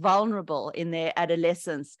so vulnerable in their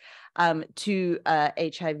adolescence to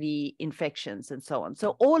HIV infections and so on.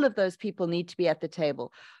 So all of those people need to be at the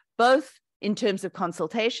table, both in terms of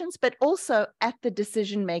consultations, but also at the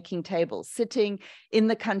decision-making table, sitting in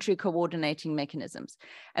the country coordinating mechanisms.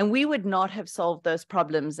 And we would not have solved those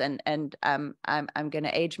problems. And I'm going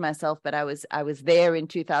to age myself, but I was there in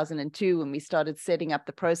 2002 when we started setting up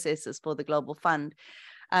the processes for the Global Fund.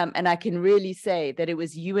 And I can really say that it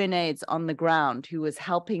was UNAIDS on the ground who was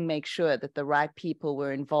helping make sure that the right people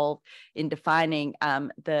were involved in defining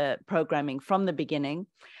the programming from the beginning,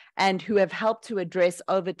 and who have helped to address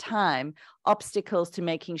over time obstacles to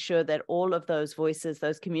making sure that all of those voices,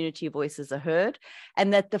 those community voices, are heard,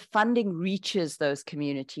 and that the funding reaches those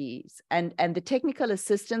communities. And the technical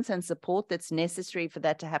assistance and support that's necessary for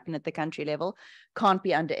that to happen at the country level can't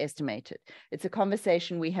be underestimated. It's a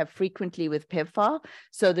conversation we have frequently with PEPFAR,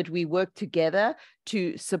 so that we work together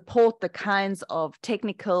to support the kinds of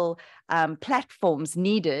technical platforms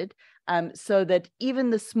needed so that even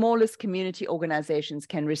the smallest community organizations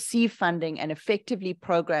can receive funding and effectively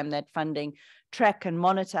program that funding, track and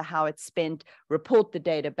monitor how it's spent, report the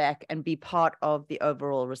data back, and be part of the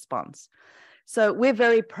overall response. So we're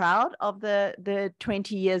very proud of the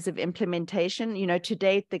 20 years of implementation. You know, to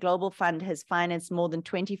date, the Global Fund has financed more than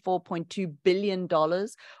 $24.2 billion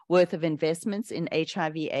worth of investments in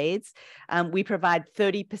HIV/AIDS. We provide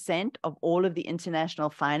 30% of all of the international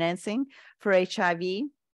financing for HIV.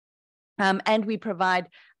 And we provide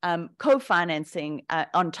co-financing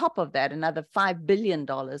on top of that, another $5 billion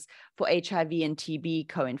for HIV and TB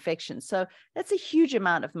co-infections. So that's a huge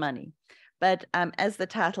amount of money. But as the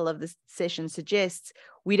title of this session suggests,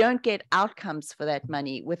 we don't get outcomes for that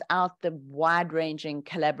money without the wide-ranging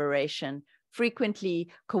collaboration,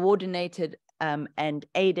 frequently coordinated and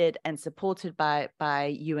aided and supported by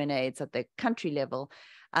UNAIDS at the country level,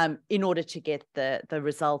 in order to get the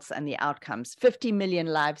results and the outcomes. 50 million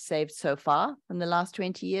lives saved so far in the last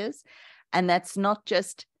 20 years. And that's not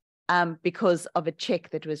just because of a check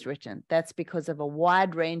that was written. That's because of a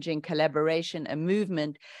wide-ranging collaboration, a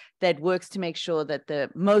movement that works to make sure that the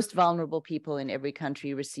most vulnerable people in every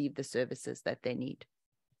country receive the services that they need.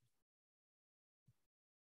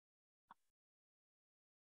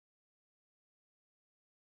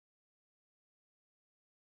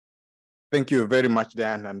 Thank you very much,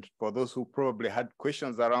 Dan. And for those who probably had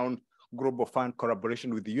questions around Global Fund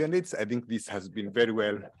collaboration with the UNAIDS, I think this has been very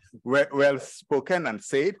well spoken and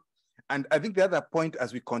said. And I think the other point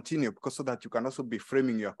as we continue, because so that you can also be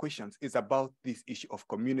framing your questions, is about this issue of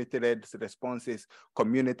community-led responses,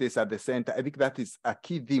 communities at the center. I think that is a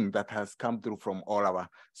key theme that has come through from all our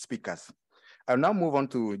speakers. I'll now move on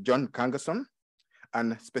to John Kangerson,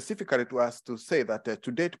 and specifically to us to say that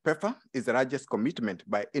to date, PEPFAR is the largest commitment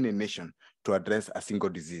by any nation to address a single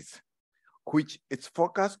disease. which is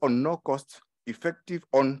focused on cost-effective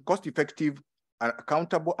and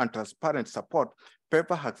accountable and transparent support.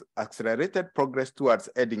 PEPFAR has accelerated progress towards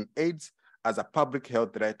ending AIDS as a public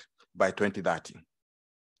health threat by 2030,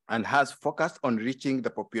 and has focused on reaching the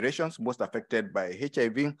populations most affected by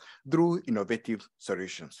HIV through innovative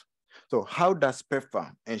solutions. So how does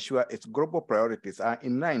PEPFAR ensure its global priorities are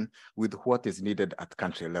in line with what is needed at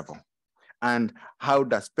country level? And how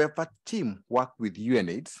does PEPFAR team work with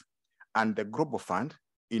UNAIDS and the Global Fund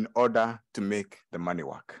in order to make the money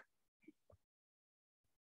work?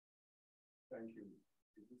 Thank you.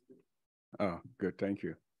 Oh, good, thank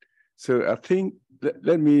you. So I think,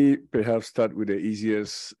 let me perhaps start with the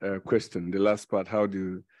easiest question, the last part. How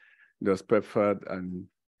does PEPFAR and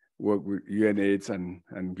work with UNAIDS and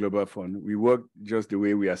Global Fund? We work just the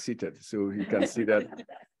way we are seated. So you can see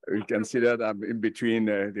that, I'm in between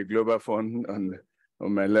the Global Fund on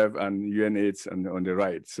my left and UNAIDS on the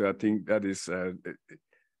right. So I think that is,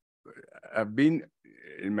 I've been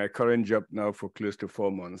in my current job now for close to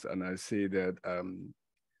 4 months, and I say that,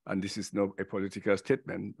 and this is not a political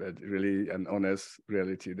statement, but really an honest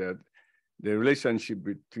reality, that the relationship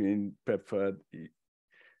between PEPFAR,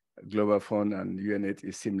 Global Fund, and UNAIDS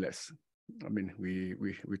is seamless. I mean, we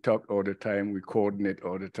talk all the time, we coordinate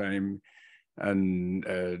all the time, and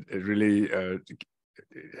really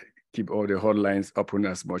keep all the hotlines open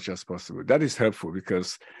as much as possible. That is helpful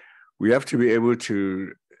because we have to be able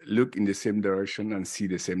to look in the same direction and see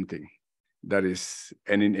the same thing. That is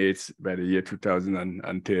ending AIDS by the year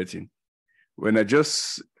 2030. When I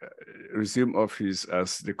just resumed office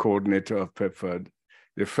as the coordinator of PEPFAR,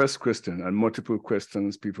 the first question and multiple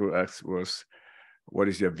questions people asked was, what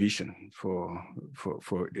is your vision for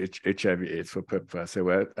HIV/AIDS for PEPFAR? I said,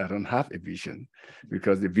 well, I don't have a vision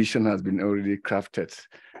because the vision has been already crafted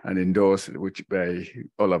and endorsed by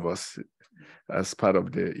all of us as part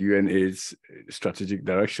of the UNAIDS strategic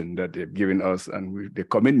direction that they've given us, and the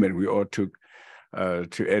commitment we all took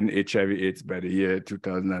to end HIV/AIDS by the year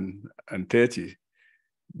 2030.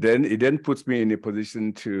 Then it puts me in a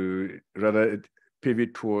position to rather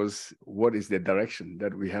pivot towards what is the direction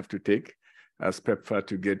that we have to take as PEPFAR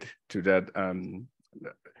to get to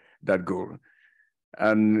that goal.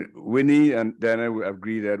 And Winnie and Diana will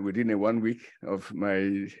agree that within 1 week of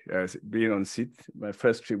my being on seat, my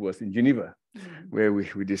first trip was in Geneva, where we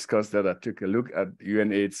discussed that. I took a look at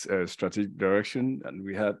UNAIDS strategic direction, and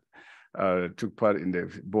we had took part in the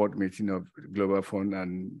board meeting of Global Fund.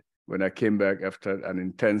 And when I came back after an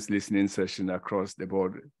intense listening session across the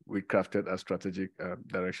board, we crafted a strategic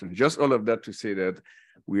direction. Just all of that to say that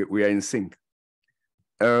we are in sync.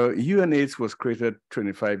 UNAIDS was created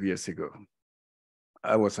 25 years ago.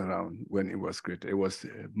 I was around when it was created. It was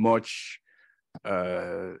much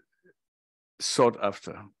sought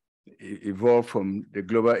after. It evolved from the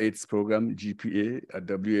Global AIDS Program, GPA, at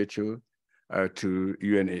WHO, to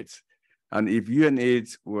UNAIDS. And if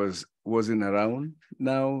UNAIDS wasn't around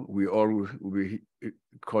now, we all will be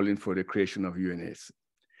calling for the creation of UNAIDS.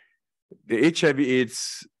 The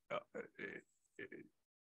HIV/AIDS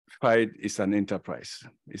fight is an enterprise.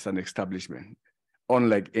 It's an establishment,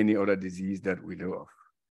 unlike any other disease that we know of.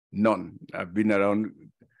 None. I've been around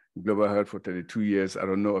global health for 32 years. I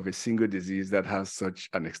don't know of a single disease that has such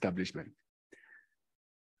an establishment.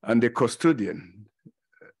 And the custodian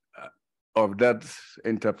of that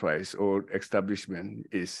enterprise or establishment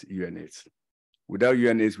is UNAIDS. Without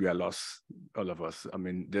UNAIDS, we are lost, all of us. I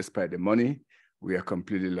mean, despite the money, we are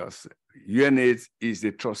completely lost. UNAIDS is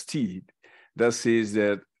the trustee that says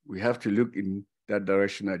that we have to look in that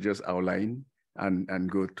direction I just outlined and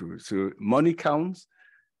go through. So money counts,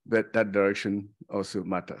 but that direction also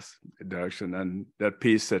matters, direction, and that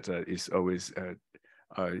pace setter is always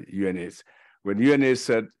UNAIDS. When UNAIDS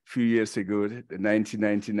said a few years ago, the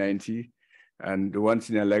 90, and the one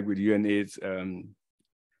thing I like with UNAIDS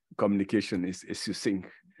communication is succinct.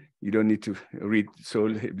 You don't need to read so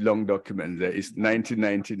long document. There is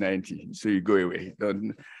 90, so you go away.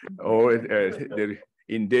 They're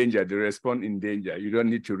in danger, they respond in danger. You don't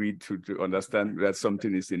need to read to understand that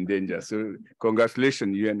something is in danger. So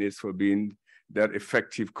congratulations, UNAIDS, for being that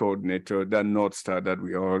effective coordinator, that North Star that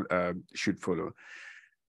we all should follow.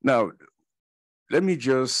 Now, let me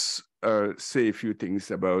just say a few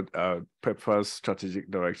things about PEPFAR's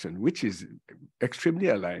strategic direction, which is extremely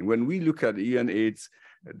aligned. When we look at the UNAIDS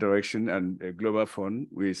direction and the Global Fund,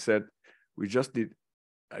 we said we just did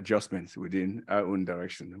adjustments within our own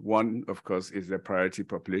direction. One, of course, is the priority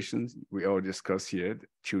populations. We all discuss here,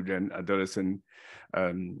 children, adolescent,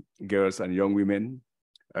 girls and young women,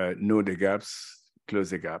 know the gaps,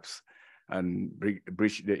 close the gaps. and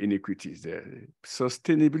bridge the inequities there.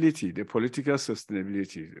 Sustainability, the political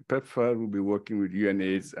sustainability. PEPFAR will be working with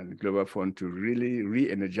UNAIDS and Global Fund to really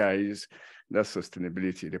re-energize that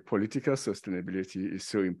sustainability. The political sustainability is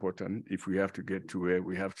so important if we have to get to where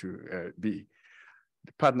we have to be.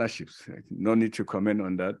 The partnerships, no need to comment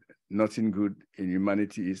on that. Nothing good in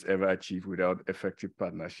humanity is ever achieved without effective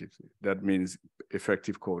partnerships. That means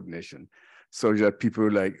effective coordination, so that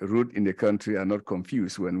people like Ruth in the country are not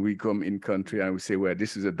confused when we come in country and we say, well,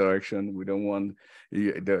 this is a direction, we don't want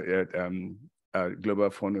the Global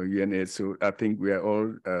Fund or UNAIDS. So I think we are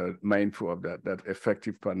all mindful of that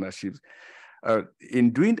effective partnerships.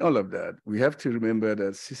 In doing all of that, we have to remember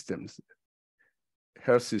that systems,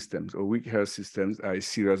 health systems or weak health systems are a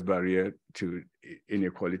serious barrier to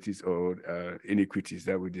inequalities or inequities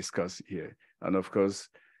that we discuss here. And of course,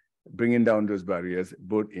 bringing down those barriers,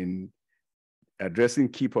 both in addressing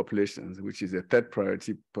key populations, which is a third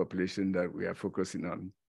priority population that we are focusing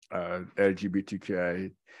on,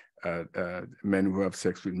 LGBTQI, men who have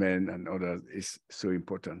sex with men and others, is so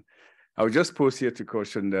important. I will just pause here to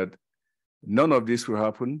caution that none of this will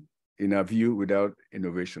happen, in our view, without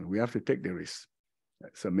innovation. We have to take the risk.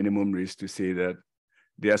 It's a minimum risk to say that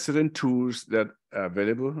there are certain tools that are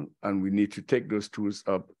available and we need to take those tools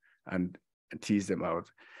up and tease them out.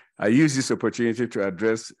 I use this opportunity to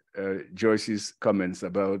address Joyce's comments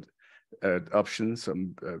about options,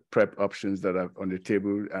 some PrEP options that are on the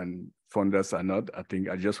table and funders are not. I think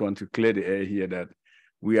I just want to clear the air here that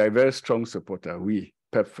we are a very strong supporter. We,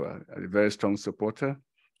 PEPFAR, are a very strong supporter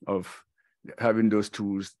of having those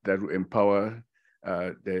tools that will empower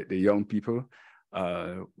the young people.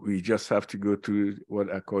 We just have to go through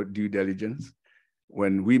what I call due diligence.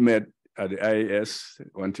 When we met at the IAS,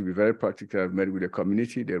 I want to be very practical, I met with the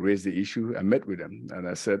community, they raised the issue, I met with them, and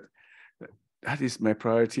I said, that is my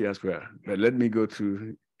priority as well, but let me go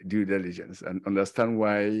through due diligence and understand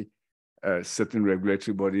why certain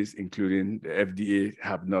regulatory bodies, including the FDA,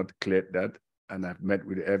 have not cleared that, and I've met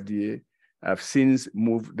with the FDA. I've since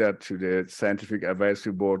moved that to the Scientific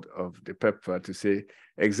Advisory Board of the PEPFAR to say,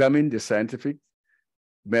 examine the scientific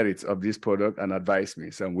merits of this product and advise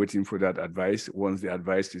me. So I'm waiting for that advice. Once the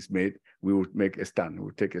advice is made, we will make a stand.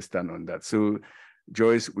 We'll take a stand on that. So,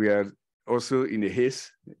 Joyce, we are also in a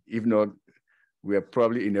haste. If not, we are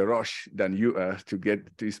probably in a rush than you are to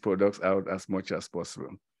get these products out as much as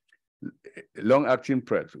possible. Long-acting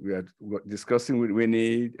PrEP, we are discussing with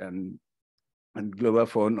Winnie and Global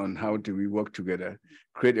Fund on how do we work together,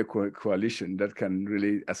 create a coalition that can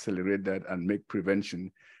really accelerate that and make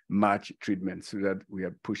prevention match treatment, so that we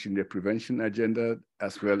are pushing the prevention agenda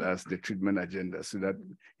as well as the treatment agenda, so that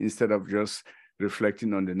instead of just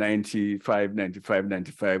reflecting on the 95, 95,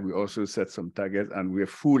 95, we also set some targets and we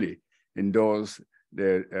fully endorse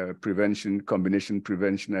the combination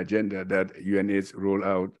prevention agenda that UNAIDS rolled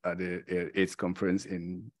out at the AIDS conference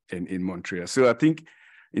in Montreal. So I think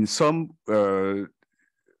in some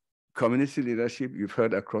community leadership, you've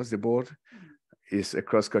heard across the board, is a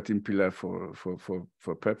cross-cutting pillar for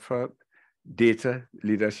PEPFAR. Data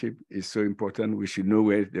leadership is so important. We should know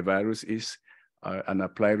where the virus is and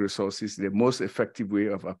apply resources. The most effective way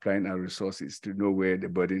of applying our resources to know where the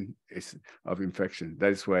burden is of infection.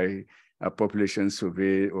 That is why our population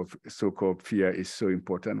survey of so-called FEAR is so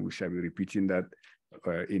important. We shall be repeating that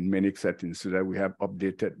in many settings so that we have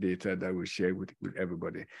updated data that we share with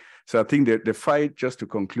everybody. So I think that the fight, just to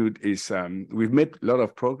conclude, is we've made a lot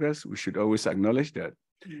of progress. We should always acknowledge that.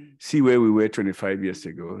 See where we were 25 years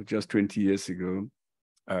ago, just 20 years ago.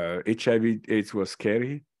 HIV AIDS was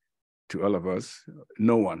scary to all of us.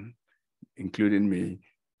 No one, including me,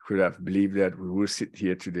 could have believed that we will sit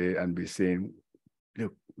here today and be saying,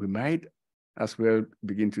 look, we might as well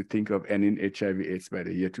begin to think of ending HIV AIDS by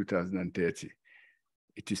the year 2030.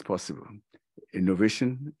 It is possible.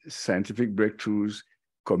 Innovation, scientific breakthroughs,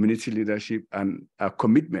 community leadership, and our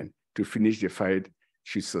commitment to finish the fight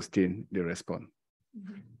should sustain the response.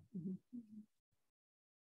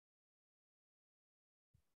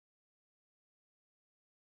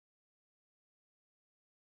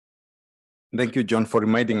 Thank you, John, for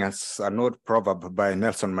reminding us an old proverb by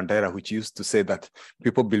Nelson Mandela, which used to say that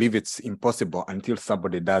people believe it's impossible until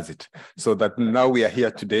somebody does it. So that now we are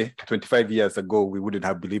here today. 25 years ago, we wouldn't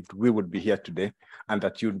have believed we would be here today, and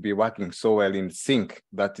that you'd be working so well in sync.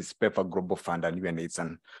 That is PEPFAR Global Fund and UNAIDS,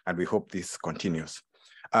 and we hope this continues.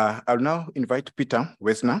 I'll now invite Peter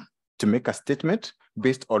Wesner to make a statement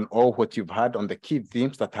based on all what you've heard on the key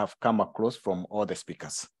themes that have come across from all the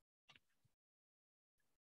speakers.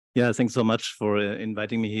 Yeah, thanks so much for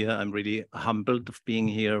inviting me here. I'm really humbled of being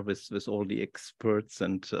here with all the experts,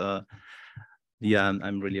 and Yeah,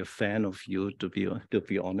 I'm really a fan of you, to be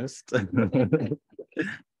honest,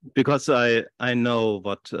 because I know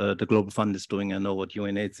what the Global Fund is doing. I know what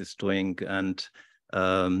UNAIDS is doing, and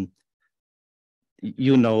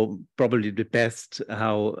you know probably the best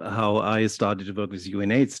how I started to work with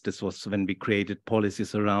UNAIDS. This was when we created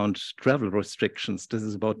policies around travel restrictions. This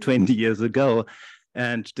is about 20 years ago.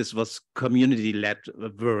 And this was community-led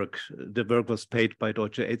work. The work was paid by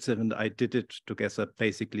Deutsche AIDS, and I did it together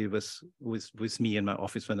basically with me in my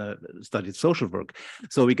office when I studied social work.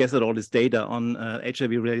 So we gathered all this data on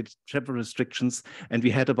HIV-related travel restrictions, and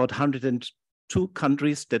we had about 102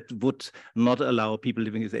 countries that would not allow people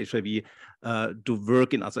living with HIV to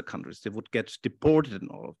work in other countries. They would get deported and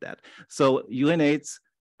all of that. So UNAIDS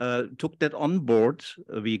took that on board.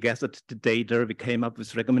 We gathered the data, we came up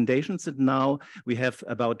with recommendations, and now we have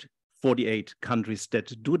about 48 countries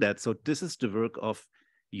that do that. So this is the work of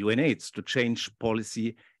UNAIDS, to change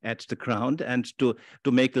policy at the ground and to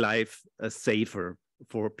make life safer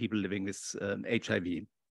for people living with HIV.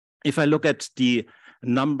 If I look at the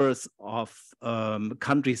numbers of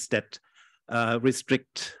countries that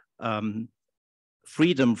restrict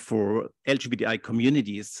freedom for LGBTI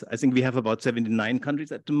communities, I think we have about 79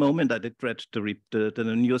 countries at the moment. I did read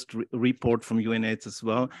the newest report from UNAIDS as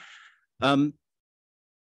well. And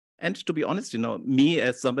to be honest, you know, me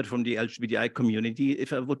as somebody from the LGBTI community,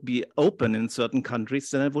 if I would be open in certain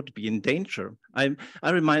countries, then I would be in danger. I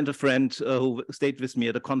remind a friend who stayed with me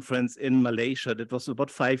at a conference in Malaysia. That was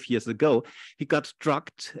about 5 years ago. He got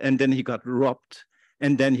drugged and then he got robbed.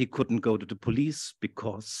 And then he couldn't go to the police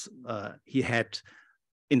because he had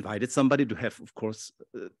invited somebody to have, of course,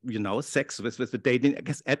 you know, sex with the dating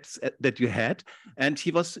apps that you had. And he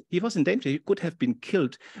was in danger. He could have been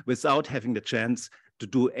killed without having the chance to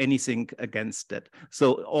do anything against that.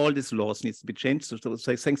 So all these laws needs to be changed.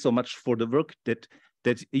 So thanks so much for the work that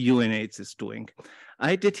UNAIDS is doing.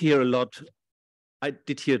 I did hear a lot. I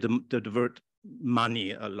did hear the word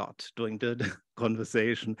money a lot during the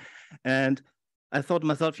conversation. And I thought to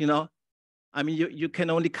myself, you know, I mean, you can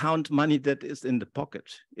only count money that is in the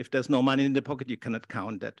pocket. If there's no money in the pocket, you cannot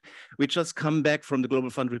count that. We just come back from the Global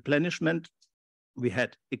Fund replenishment. We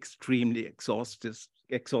had extremely exhaustive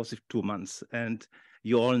 2 months, and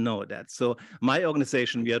you all know that. So my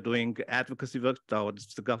organization, we are doing advocacy work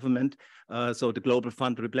towards the government. So the Global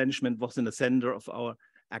Fund replenishment was in the center of our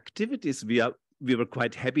activities. We were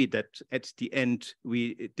quite happy that at the end,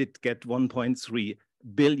 we did get 1.3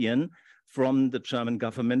 billion from the German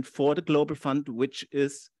government for the Global Fund, which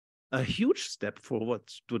is a huge step forward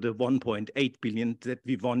to the 1.8 billion that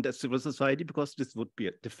we want as civil society, because this would be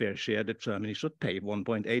the fair share that Germany should pay,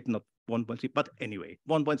 1.8, not 1.3. But anyway,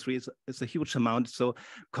 1.3 is a huge amount. So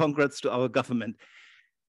congrats to our government.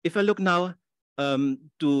 If I look now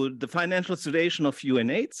to the financial situation of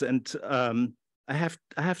UNAIDS, and I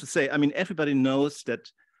have to say, I mean, everybody knows that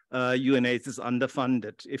UNAIDS is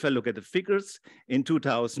underfunded. If I look at the figures, in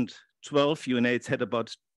 2012, UNAIDS had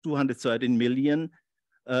about 213 million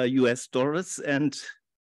US dollars, and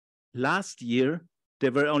last year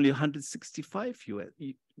there were only 165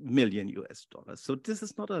 million US dollars. So this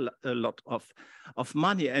is not a lot of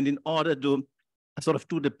money. And in order to sort of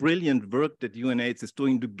do the brilliant work that UNAIDS is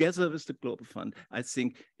doing together with the Global Fund, I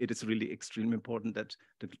think it is really extremely important that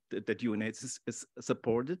UNAIDS is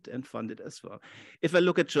supported and funded as well. If I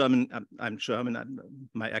look at German, I'm German,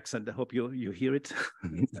 my accent, I hope you hear it.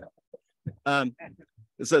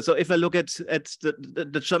 So if I look at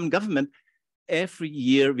the German government, every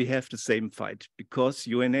year we have the same fight, because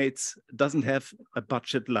UNAIDS doesn't have a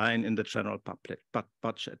budget line in the general public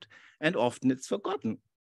budget, and often it's forgotten.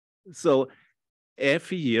 So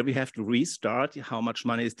every year we have to restart how much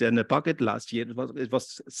money is there in the bucket. Last year it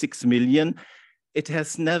was 6 million. It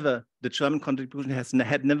has never, the German contribution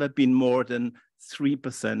had never been more than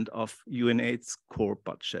 3% of UNAIDS core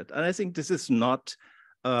budget. And I think this is not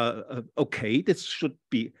okay. This should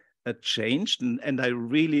be changed, and I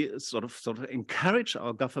really sort of encourage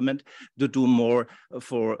our government to do more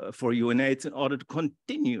for UNAIDS in order to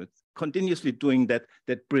continuously doing that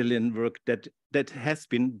brilliant work that has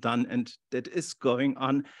been done and that is going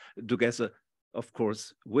on together, of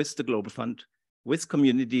course, with the Global Fund, with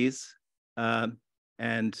communities, and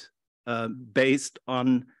based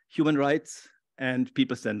on human rights and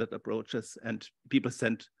people-centered approaches and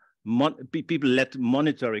people-led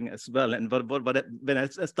monitoring as well. And when I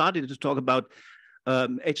started to talk about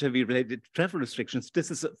HIV-related travel restrictions,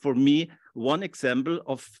 this is for me one example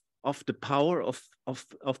of the power of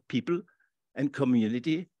people and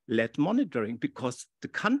community-led monitoring, because the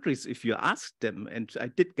countries, if you ask them, and I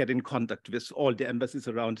did get in contact with all the embassies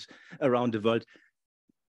around the world,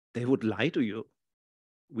 they would lie to you.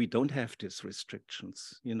 we don't have these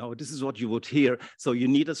restrictions. You know, this is what you would hear. So you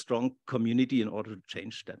need a strong community in order to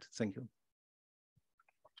change that. Thank you.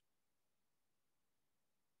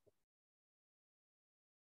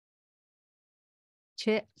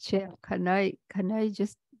 Chair, can I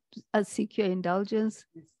just seek your indulgence?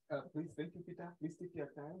 Please, thank you, Peter. Please take your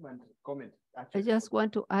time and comment. I just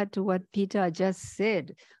want to add to what Peter just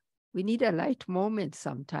said. We need a light moment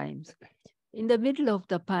sometimes. In the middle of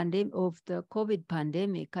the pandemic, of the COVID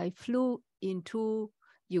pandemic, I flew into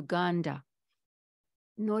Uganda,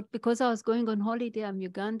 not because I was going on holiday, I'm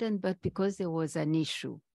Ugandan, but because there was an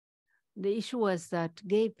issue. The issue was that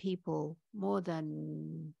gay people, more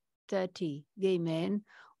than 30 gay men,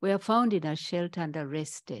 were found in a shelter and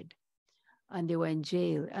arrested, and they were in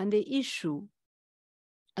jail. And the issue,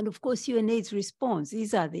 and of course, UNAIDS response,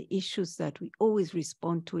 these are the issues that we always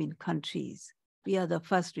respond to in countries. We are the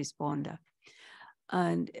first responder.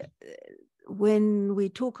 And when we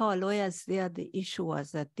took our lawyers there, the issue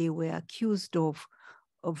was that they were accused of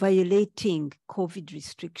violating COVID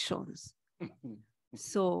restrictions.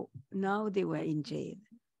 So now they were in jail.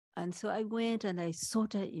 And so I went and I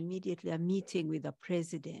sought immediately a meeting with the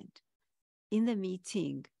president. In the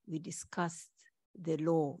meeting, we discussed the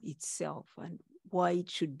law itself and why it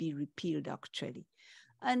should be repealed, actually.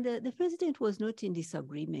 And the president was not in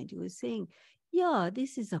disagreement. He was saying, yeah,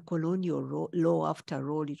 this is a colonial law after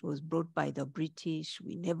all. It was brought by the British.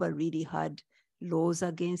 We never really had laws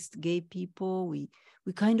against gay people. We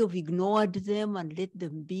kind of ignored them and let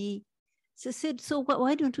them be. So I said, so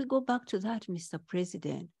why don't we go back to that, Mr.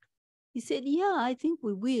 President? He said, yeah, I think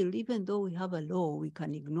we will. Even though we have a law, we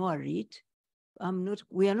can ignore it.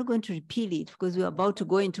 We are not going to repeal it because we're about to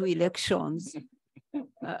go into elections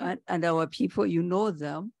and our people, you know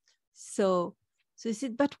them. So he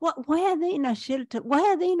said, but why are they in a shelter? Why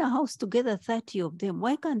are they in a house together, 30 of them?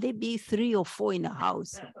 Why can't they be 3 or 4 in a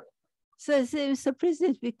house? So I said, Mr.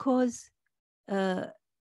 President, because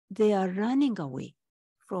they are running away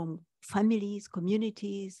from families,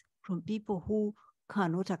 communities, from people who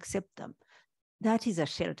cannot accept them. That is a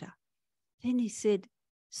shelter. Then he said,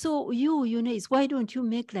 so UNAIDS, why don't you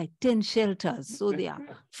make like 10 shelters so there are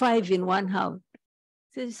 5 in one house?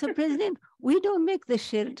 So President, we don't make the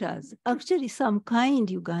shelters. Actually, some kind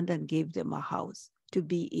Ugandan gave them a house to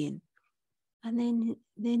be in. And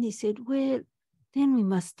then he said, well, then we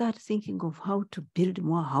must start thinking of how to build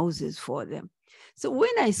more houses for them. So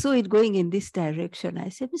when I saw it going in this direction, I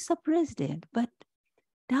said, Mr. President, but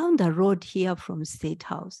down the road here from State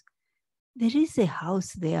House, there is a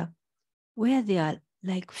house there where there are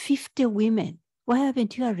like 50 women. Why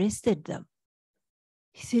haven't you arrested them?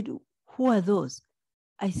 He said, who are those?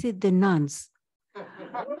 I said, the nuns.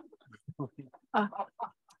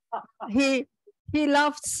 He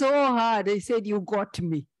laughed so hard. He said, you got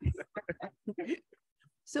me.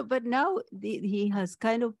 So, but now he has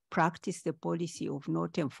kind of practiced the policy of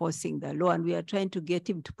not enforcing the law, and we are trying to get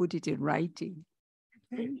him to put it in writing.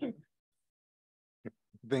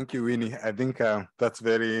 Thank you, Winnie. I think that's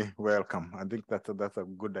very welcome. I think that's a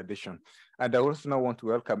good addition. And I also now want to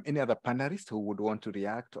welcome any other panelists who would want to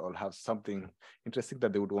react or have something interesting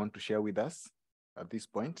that they would want to share with us at this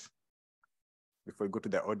point before we go to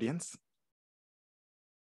the audience.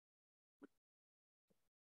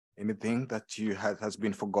 Anything that has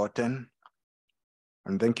been forgotten?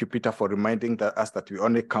 And thank you, Peter, for reminding us that we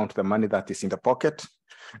only count the money that is in the pocket.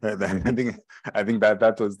 I think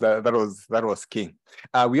that was key.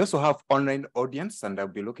 We also have online audience, and I'll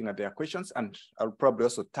be looking at their questions, and I'll probably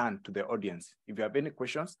also turn to the audience. If you have any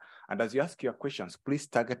questions, and as you ask your questions, please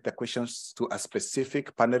target the questions to a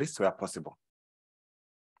specific panelist where possible.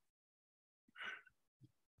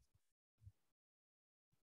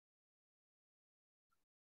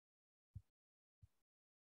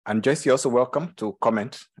 And Joyce, you're also welcome to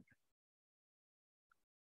comment.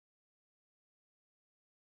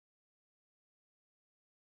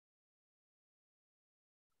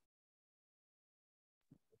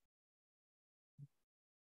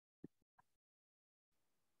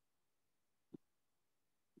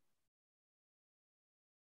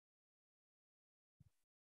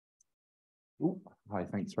 Ooh, hi,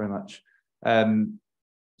 thanks very much. UNAIDS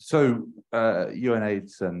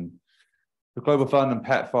and the Global Fund and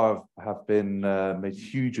PEPFAR have been made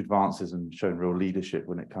huge advances and shown real leadership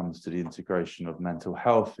when it comes to the integration of mental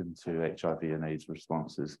health into HIV and AIDS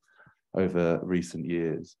responses over recent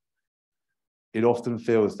years. It often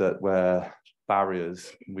feels that where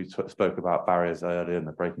barriers, we spoke about barriers earlier in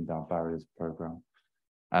the Breaking Down Barriers program,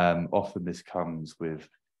 often this comes with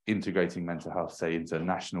integrating mental health, say, into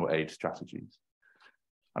national AIDS strategies.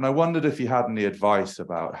 And I wondered if you had any advice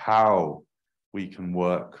about how we can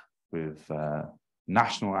work with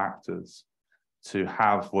national actors to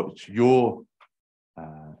have what you're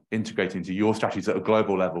integrating into your strategies at a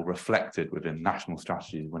global level reflected within national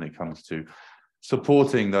strategies when it comes to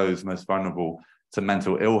supporting those most vulnerable to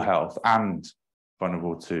mental ill health and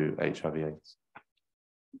vulnerable to HIV/AIDS.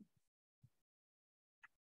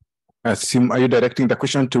 Sim, are you directing the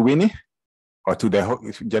question to Winnie or to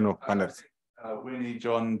the general panel? Winnie,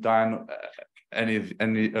 John, Diane,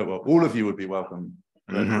 well, all of you would be welcome.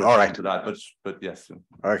 All right. To that, but yes.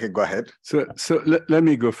 Okay, go ahead. So let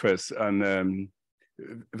me go first. And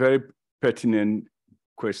very pertinent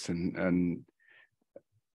question. And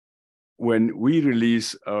when we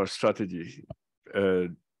release our strategy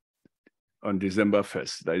on December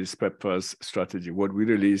 1st, that is PEPFAR's strategy, what we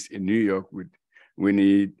released in New York with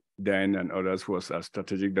Winnie, Dan, and others was our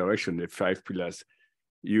strategic direction, the 5 pillars.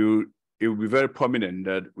 It will be very prominent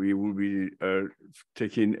that we will be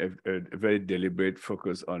taking a very deliberate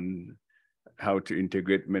focus on how to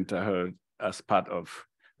integrate mental health as part of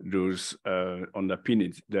those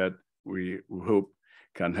underpinnings that we hope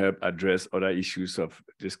can help address other issues of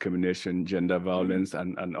discrimination, gender violence,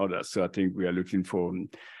 and others. So I think we are looking for,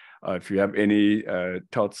 if you have any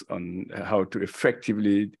thoughts on how to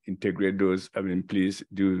effectively integrate those, I mean, please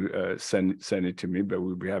do send it to me, but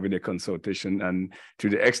we'll be having a consultation. And to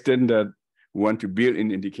the extent that we want to build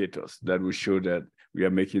in indicators that will show that we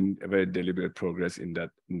are making a very deliberate progress in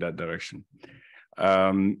that direction.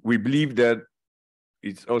 We believe that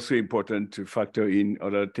it's also important to factor in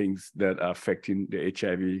other things that are affecting the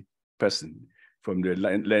HIV person from the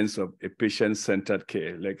lens of a patient-centered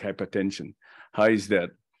care, like hypertension. How is that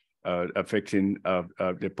affecting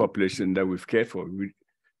the population that we've cared for?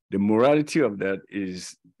 The morality of that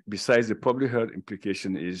is, besides the public health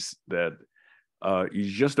implication, is that you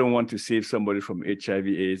just don't want to save somebody from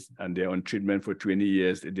HIV/AIDS and they're on treatment for 20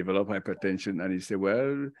 years, they develop hypertension, and you say,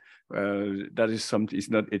 well, that is something, it's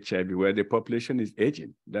not HIV, where the population is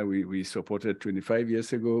aging, that we supported 25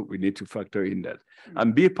 years ago. We need to factor in that.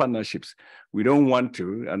 And build partnerships. We don't want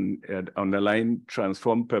to, and underline,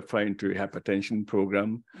 transform PEPFAR into a hypertension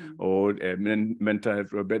program or a mental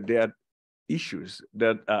health, but there are issues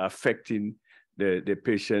that are affecting the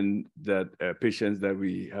patients that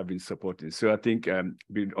we have been supporting. So I think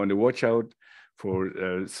be on the watch out for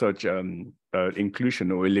such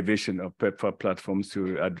inclusion or elevation of PEPFAR platforms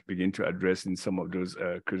to begin to address in some of those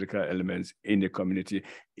critical elements in the community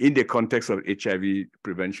in the context of HIV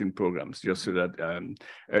prevention programs, just so that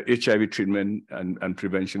HIV treatment and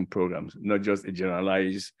prevention programs, not just a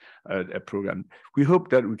generalized program. We hope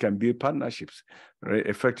that we can build partnerships, right?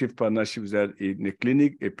 Effective partnerships that in the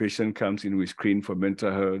clinic, a patient comes in, we screen for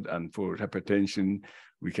mental health and for hypertension.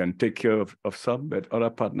 We can take care of some, but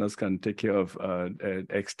other partners can take care of,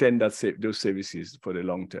 extend those services for the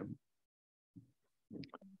long term.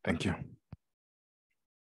 Thank you.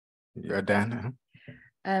 Yeah, Dan.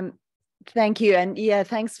 Thank you. And yeah,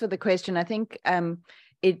 thanks for the question. I think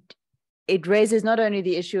it raises not only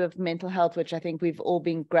the issue of mental health, which I think we've all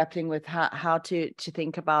been grappling with, how to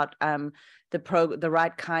think about the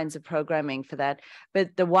right kinds of programming for that,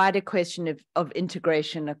 but the wider question of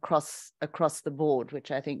integration across the board,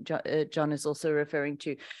 which I think John is also referring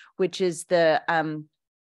to, which is the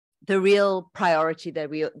real priority that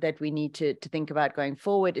we need to think about going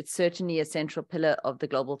forward. It's certainly a central pillar of the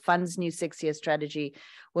Global Fund's new 6-year strategy.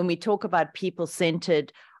 When we talk about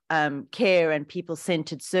people-centered care and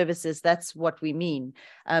people-centered services, that's what we mean.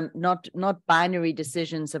 Not binary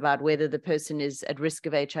decisions about whether the person is at risk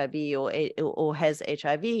of HIV or has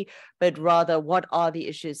HIV, but rather what are the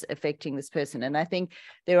issues affecting this person. And I think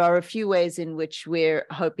there are a few ways in which we're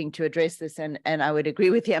hoping to address this. And I would agree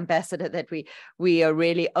with the ambassador that we are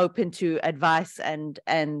really open to advice and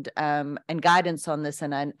guidance on this.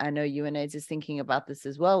 And I know UNAIDS is thinking about this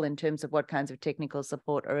as well in terms of what kinds of technical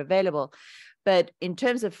support are available. But in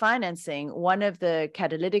terms of financing, one of the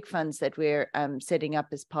catalytic funds that we're setting up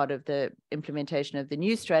as part of the implementation of the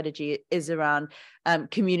new strategy is around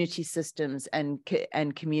community systems and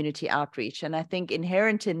community outreach. And I think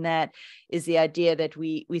inherent in that is the idea that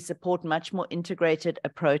we support much more integrated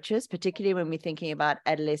approaches, particularly when we're thinking about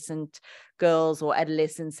adolescent girls or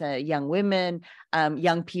adolescents, young women,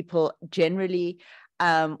 young people generally,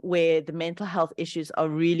 where the mental health issues are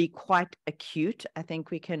really quite acute. I think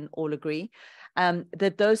we can all agree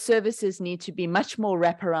that those services need to be much more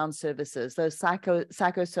wraparound services, those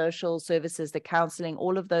psychosocial services, the counseling,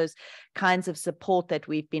 all of those kinds of support that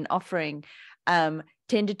we've been offering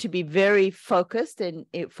tended to be very focused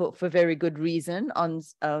for very good reason on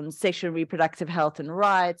sexual and reproductive health and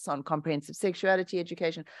rights, on comprehensive sexuality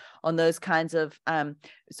education, on those kinds of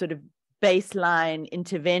sort of baseline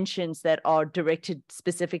interventions that are directed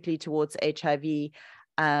specifically towards HIV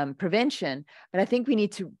prevention. But I think we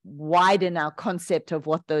need to widen our concept of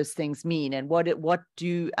what those things mean and what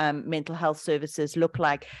do mental health services look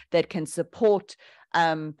like that can support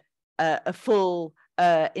a full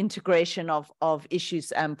integration of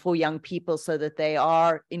issues for young people so that they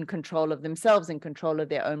are in control of themselves, in control of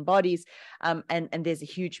their own bodies. And there's a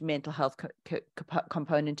huge mental health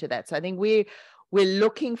component to that. So I think we're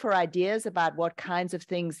looking for ideas about what kinds of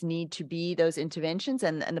things need to be those interventions.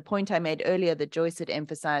 And the point I made earlier that Joyce had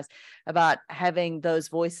emphasized about having those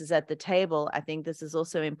voices at the table, I think this is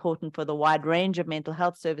also important for the wide range of mental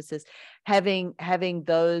health services, having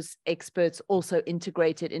those experts also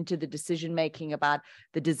integrated into the decision-making about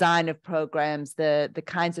the design of programs, the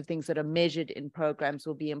kinds of things that are measured in programs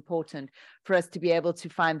will be important for us to be able to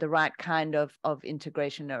find the right kind of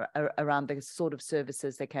integration around the sort of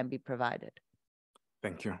services that can be provided.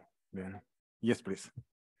 Thank you, Ben. Yes, please.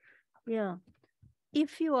 Yeah.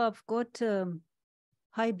 If you have got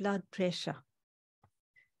high blood pressure,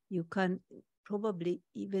 you can probably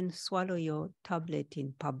even swallow your tablet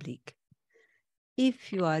in public.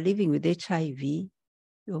 If you are living with HIV,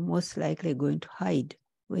 you're most likely going to hide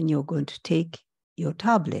when you're going to take your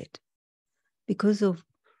tablet. Because of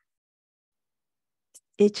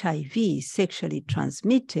HIV is sexually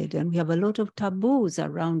transmitted, and we have a lot of taboos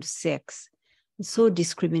around sex. So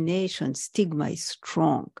discrimination, stigma is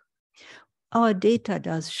strong. Our data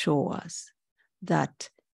does show us that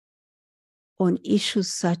on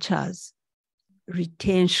issues such as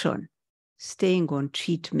retention, staying on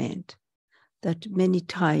treatment, that many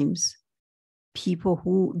times people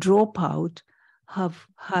who drop out have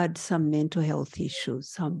had some mental health issues,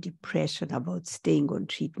 some depression about staying on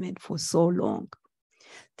treatment for so long.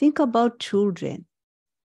 Think about children.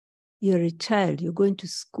 You're a child, you're going to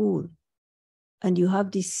school, and you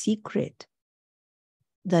have this secret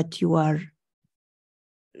that you are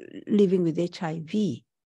living with HIV.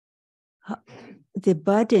 The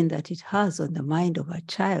burden that it has on the mind of a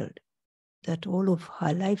child, that all of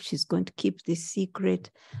her life she's going to keep this secret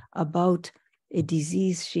about a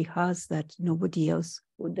disease she has that nobody else,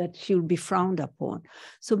 that she'll be frowned upon.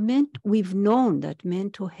 So we've known that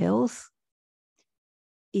mental health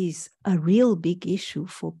is a real big issue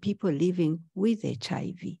for people living with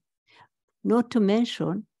HIV. Not to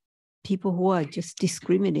mention people who are just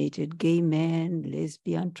discriminated, gay men,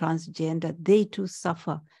 lesbian, transgender, they too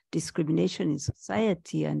suffer discrimination in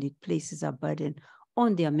society, and it places a burden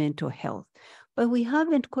on their mental health. But we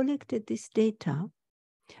haven't collected this data.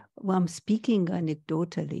 Well, I'm speaking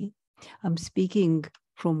anecdotally. I'm speaking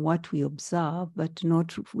from what we observe, but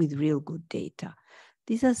not with real good data.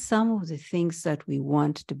 These are some of the things that we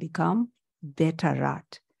want to become better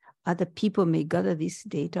at. Other people may gather this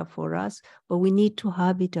data for us, but we need to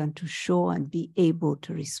have it and to show and be able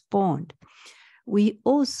to respond. We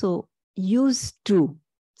also used to,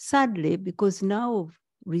 sadly, because now of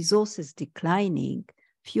resources declining,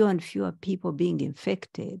 fewer and fewer people being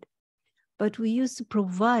infected, but we used to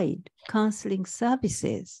provide counseling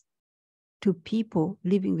services to people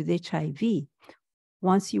living with HIV.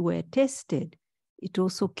 Once you were tested, it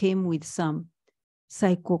also came with some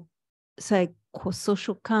psychosocial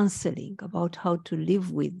counseling about how to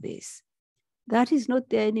live with this. That is not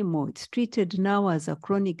there anymore. It's treated now as a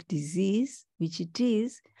chronic disease, which it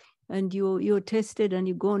is, and you're tested and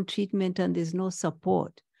you go on treatment and there's no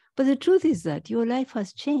support. But the truth is that your life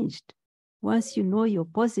has changed. Once you know you're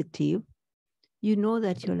positive, you know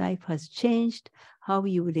that your life has changed, how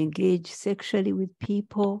you would engage sexually with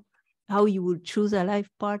people, how you would choose a life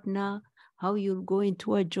partner, how you'll go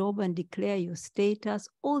into a job and declare your status.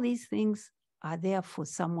 All these things are there for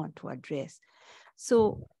someone to address.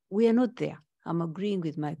 So we are not there. I'm agreeing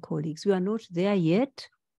with my colleagues. We are not there yet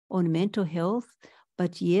on mental health,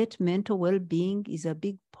 but yet mental well-being is a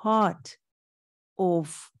big part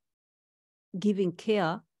of giving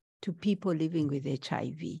care to people living with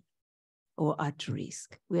HIV or at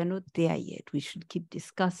risk. We are not there yet. We should keep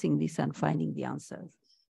discussing this and finding the answers.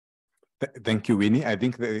 Thank you, Winnie. I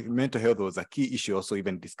think the mental health was a key issue also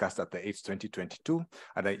even discussed at the AIDS 2022,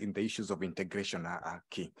 and in the issues of integration are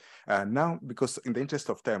key. Now, because in the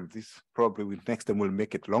interest of time, this probably will, next time we'll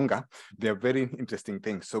make it longer. They're very interesting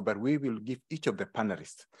things. So, but we will give each of the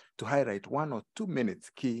panelists to highlight 1 or 2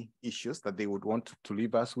 minutes key issues that they would want to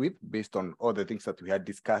leave us with based on all the things that we had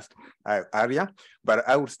discussed earlier. But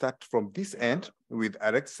I will start from this end with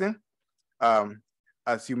Alexei.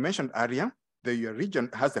 As you mentioned earlier, your region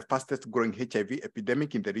has the fastest growing HIV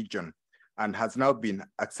epidemic in the region and has now been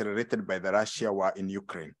accelerated by the Russia war in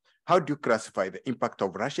Ukraine. How do you classify the impact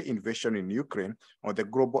of Russian invasion in Ukraine on the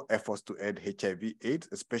global efforts to end HIV/AIDS,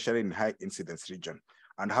 especially in high incidence region?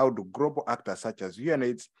 And how do global actors such as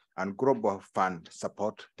UNAIDS and Global Fund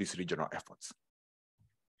support these regional efforts?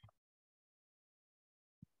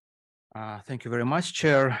 Thank you very much,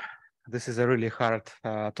 Chair. This is a really hard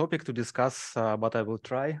topic to discuss, but I will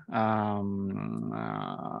try.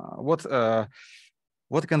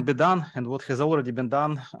 What can be done and what has already been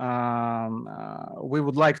done, we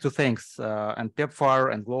would like to thank and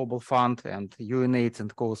PEPFAR and Global Fund and UNAIDS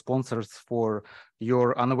and co-sponsors for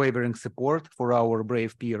your unwavering support for our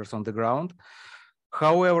brave peers on the ground.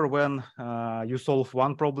 However, when you solve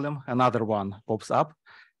one problem, another one pops up.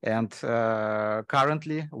 And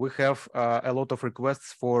currently, we have a lot of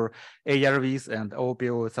requests for ARVs and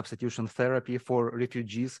opioid substitution therapy for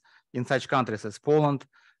refugees in such countries as Poland,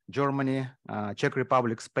 Germany, Czech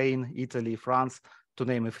Republic, Spain, Italy, France, to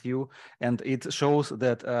name a few. And it shows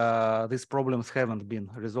that these problems haven't been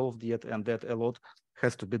resolved yet and that a lot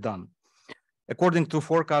has to be done. According to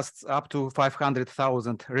forecasts, up to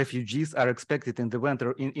 500,000 refugees are expected in the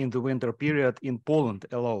winter period in Poland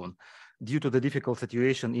alone, due to the difficult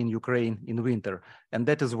situation in Ukraine in winter. And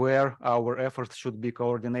that is where our efforts should be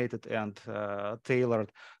coordinated and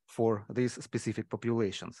tailored for these specific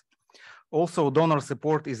populations. Also, donor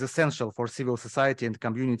support is essential for civil society and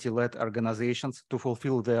community-led organizations to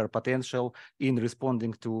fulfill their potential in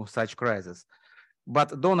responding to such crises.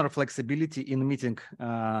 But donor flexibility in meeting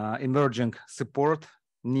emerging support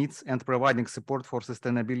needs and providing support for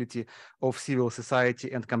sustainability of civil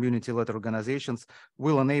society and community-led organizations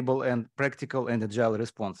will enable a practical and agile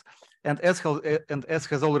response. And as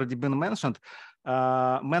has already been mentioned,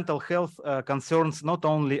 mental health concerns not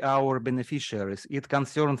only our beneficiaries, it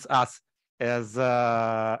concerns us as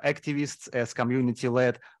activists, as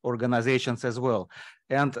community-led organizations as well.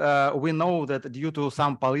 And we know that due to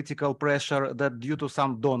some political pressure, that due to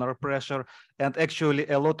some donor pressure, and actually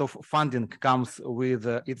a lot of funding comes with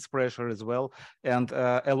its pressure as well, and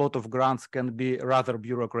a lot of grants can be rather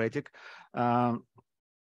bureaucratic.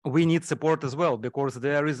 We need support as well, because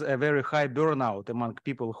there is a very high burnout among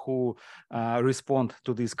people who respond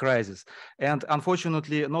to this crisis. And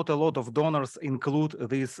unfortunately, not a lot of donors include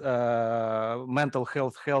this mental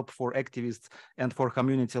health help for activists and for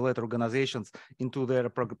community-led organizations into their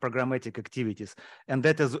programmatic activities. And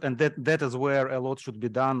that is where a lot should be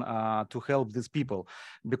done to help these people,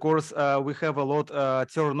 because we have a lot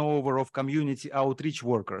turnover of community outreach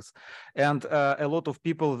workers. And a lot of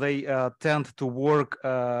people, they tend to work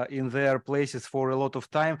in their places for a lot of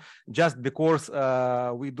time, just because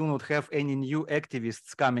we do not have any new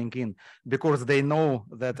activists coming in, because they know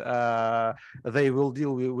that they will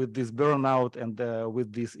deal with this burnout and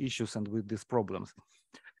with these issues and with these problems.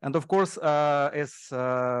 And of course, as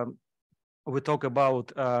we talk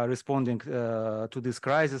about responding to this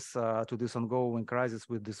crisis, to this ongoing crisis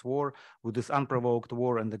with this war, with this unprovoked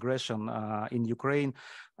war and aggression in Ukraine,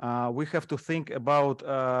 we have to think about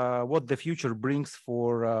what the future brings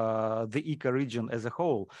for the ICA region as a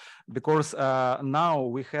whole, because now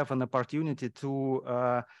we have an opportunity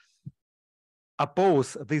to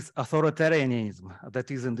oppose this authoritarianism that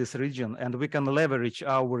is in this region, and we can leverage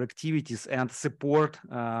our activities and support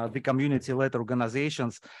the community-led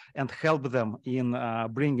organizations and help them in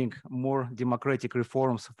bringing more democratic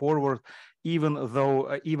reforms forward, even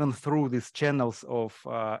through these channels of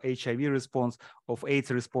HIV response, of AIDS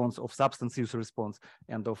response, of substance use response,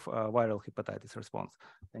 and of viral hepatitis response.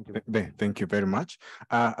 Thank you. Thank you very much.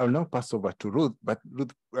 I'll now pass over to Ruth, but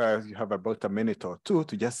Ruth, you have about a minute or two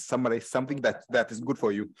to just summarize something that is good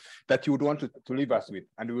for you, that you would want to leave us with,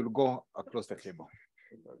 and we will go across the table.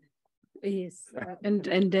 Yes,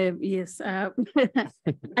 yes, I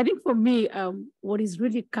think for me, what is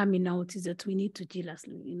really coming out is that we need to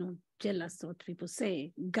jealous, what people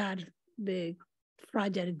say, guard the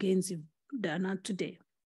fragile gains you've done today.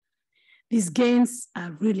 These gains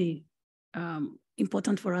are really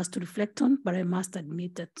important for us to reflect on, but I must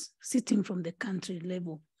admit that sitting from the country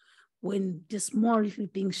level, when just small little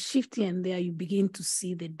things shift here and there, you begin to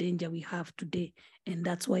see the danger we have today. And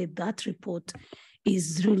that's why that report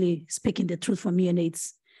is really speaking the truth for me. And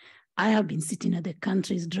I have been sitting at the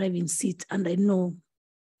country's driving seat, and I know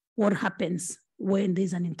what happens when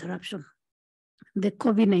there's an interruption. The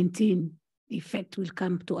COVID-19 effect will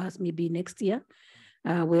come to us maybe next year,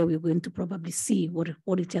 where we're going to probably see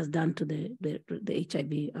what it has done to the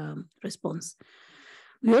HIV response.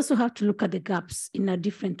 We also have to look at the gaps in a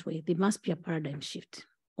different way. There must be a paradigm shift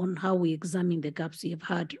on how we examine the gaps we have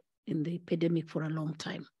had in the epidemic for a long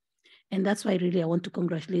time. And that's why really I want to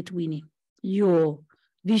congratulate Winnie. Your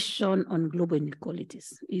vision on global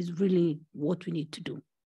inequalities is really what we need to do.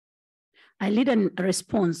 I lead a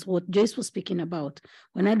response, what Joyce was speaking about.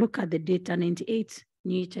 When I look at the data, 98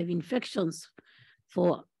 new HIV infections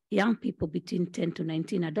for young people between 10 to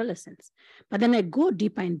 19 adolescents. But then I go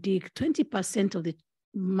deeper and dig, 20% of the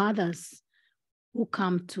mothers who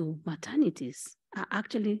come to maternities are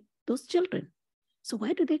actually those children. So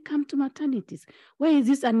why do they come to maternities? Where is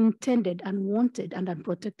this unintended, unwanted, and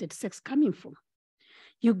unprotected sex coming from?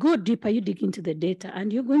 You go deeper, you dig into the data,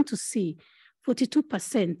 and you're going to see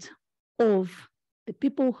 42% of the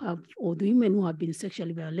people who have, or the women who have been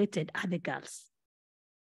sexually violated are the girls.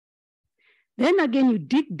 Then again, you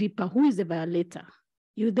dig deeper, who is the violator?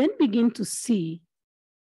 You then begin to see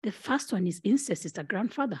the first one is incest, it's a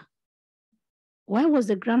grandfather. Why was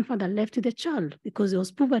the grandfather left with the child? Because there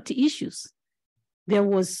was poverty issues. There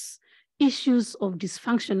was issues of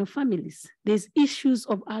dysfunctional families. There's issues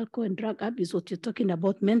of alcohol and drug abuse, what you're talking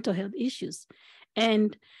about, mental health issues.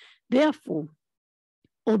 And therefore,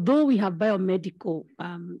 although we have biomedical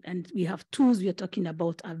and we have tools, we are talking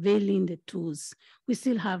about availing the tools, we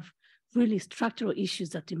still have really structural issues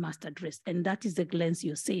that we must address. And that is the lens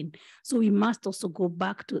you're saying. So we must also go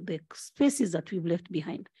back to the spaces that we've left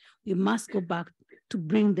behind. We must go back to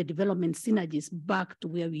bring the development synergies back to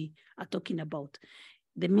where we are talking about.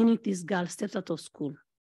 The minute this girl steps out of school,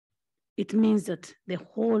 it means that the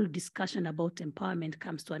whole discussion about empowerment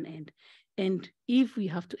comes to an end. And if we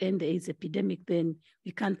have to end the AIDS epidemic, then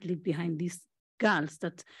we can't leave behind these girls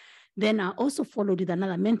that then are also followed with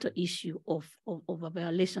another mental issue of a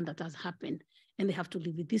violation that has happened. And they have to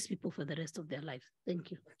live with these people for the rest of their lives.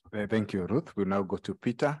 Thank you. Thank you, Ruth. We'll now go to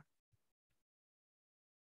Peter.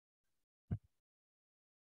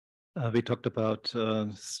 We talked about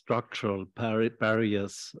structural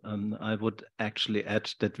barriers, and I would actually add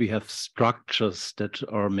that we have structures that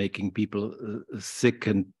are making people sick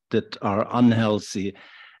and that are unhealthy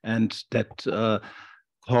and that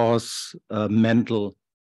cause mental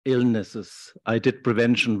illnesses. I did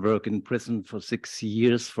prevention work in prison for 6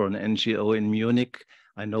 years for an NGO in Munich.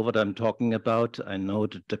 I know what I'm talking about. I know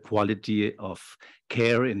that the quality of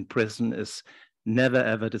care in prison is never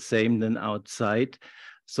ever the same than outside.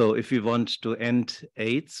 So if we want to end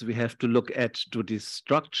AIDS, we have to look at these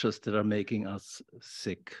structures that are making us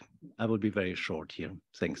sick. I will be very short here.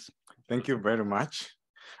 Thanks. Thank you very much.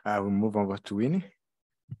 We'll move over to Winnie.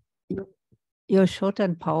 You're short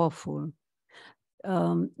and powerful.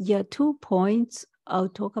 2 points. I'll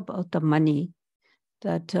talk about the money,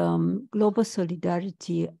 that global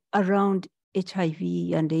solidarity around HIV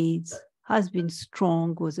and AIDS has been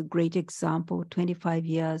strong, was a great example, 25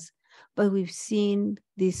 years. But we've seen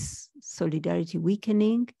this solidarity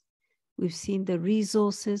weakening. We've seen the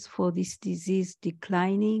resources for this disease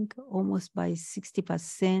declining almost by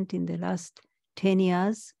 60% in the last 10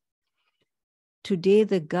 years. Today,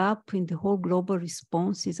 the gap in the whole global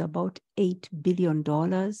response is about $8 billion.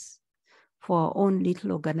 For our own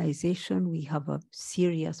little organization, we have a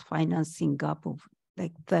serious financing gap of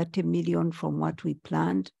like 30 million from what we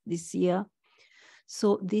planned this year.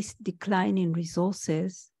 So this decline in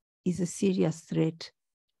resources is a serious threat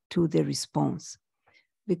to the response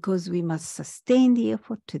because we must sustain the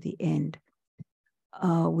effort to the end.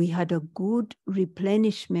 We had a good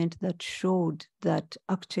replenishment that showed that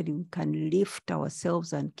actually we can lift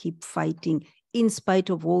ourselves and keep fighting in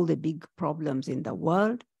spite of all the big problems in the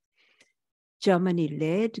world. Germany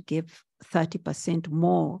led, gave 30%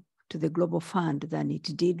 more to the Global Fund than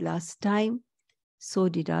it did last time. So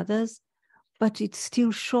did others, but it's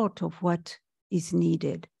still short of what is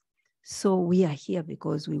needed. So we are here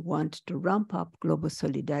because we want to ramp up global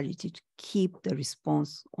solidarity to keep the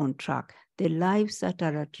response on track. The lives that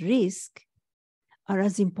are at risk are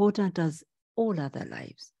as important as all other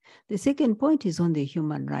lives. The second point is on the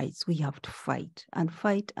human rights. We have to fight and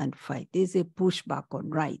fight and fight. There's a pushback on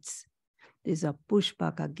rights. There's a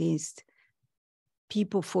pushback against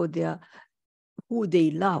people for who they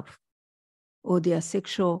love or their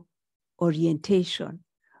sexual orientation.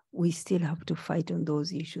 We still have to fight on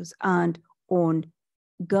those issues and on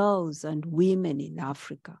girls and women in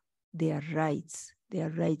Africa, their rights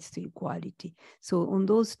to equality. So on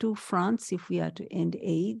those 2 fronts, if we are to end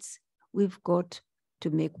AIDS, we've got to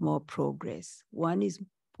make more progress. One is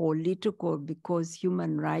political, because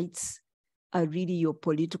human rights are really your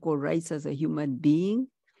political rights as a human being.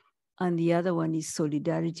 And the other one is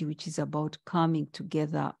solidarity, which is about coming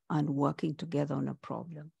together and working together on a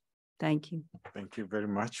problem. Thank you. Thank you very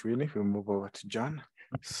much, Winnie. We'll move over to John.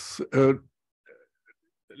 So,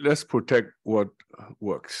 let's protect what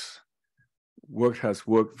works. What has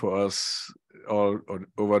worked for us all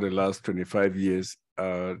over the last 25 years,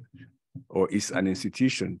 or is an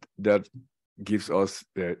institution that gives us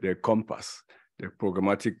the compass the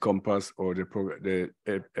programmatic compass or the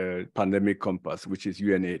pandemic compass, which is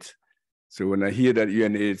UNAIDS. So when I hear that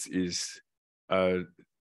UNAIDS is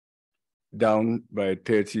down by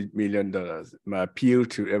 $30 million, my appeal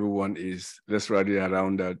to everyone is let's rally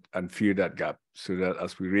around that and fill that gap, so that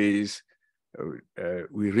as we raise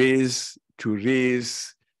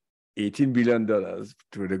 $18 billion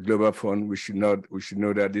to the Global Fund, we should know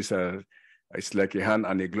that it's like a hand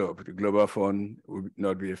and a glove. The Global Fund will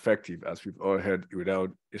not be effective, as we've all heard, without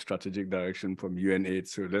a strategic direction from UNAIDS.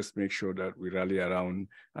 So let's make sure that we rally around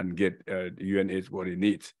and get the UNAIDS what it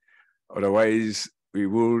needs. Otherwise, we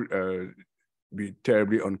will be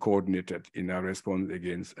terribly uncoordinated in our response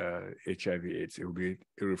against HIV/AIDS. It will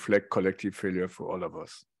reflect collective failure for all of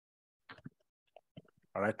us.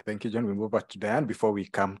 All right, thank you, John. We move back to Diane before we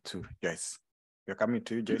come to Joyce. We're coming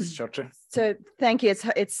to you, Joyce, shortly. So thank you.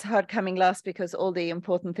 It's hard coming last because all the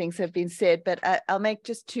important things have been said, but I'll make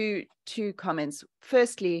just two comments.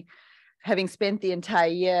 Firstly, having spent the entire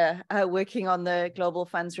year working on the Global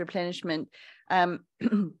Fund's replenishment,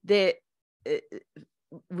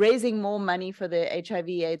 raising more money for the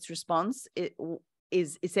HIV/AIDS response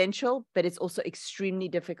is essential, but it's also extremely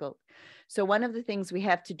difficult. So one of the things we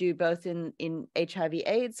have to do both in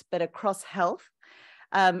HIV/AIDS, but across health,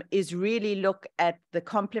 is really look at the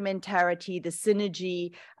complementarity, the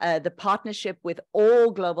synergy, the partnership with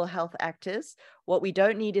all global health actors. What we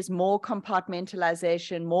don't need is more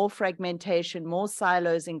compartmentalization, more fragmentation, more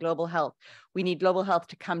silos in global health. We need global health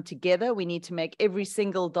to come together. We need to make every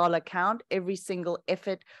single dollar count, every single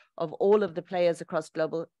effort of all of the players across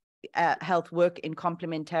global health work in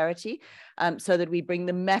complementarity, so that we bring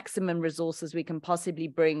the maximum resources we can possibly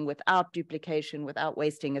bring without duplication, without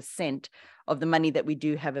wasting a cent of the money that we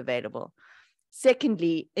do have available.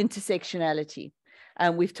 Secondly, intersectionality.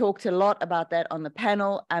 We've talked a lot about that on the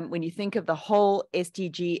panel. When you think of the whole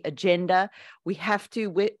SDG agenda, we have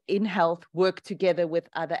to, in health, work together with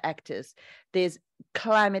other actors. There's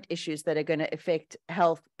climate issues that are going to affect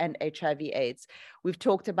health and HIV/AIDS. We've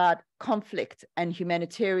talked about conflict and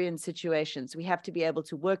humanitarian situations. We have to be able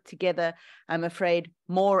to work together, I'm afraid,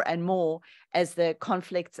 more and more as the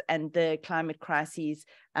conflicts and the climate crises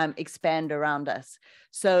expand around us.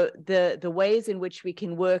 So the ways in which we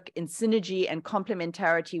can work in synergy and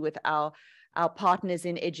complementarity with our partners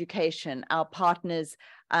in education, our partners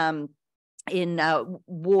in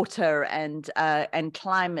water and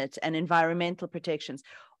climate and environmental protections,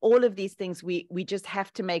 all of these things, we just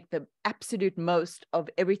have to make the absolute most of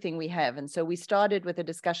everything we have. And so we started with a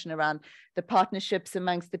discussion around the partnerships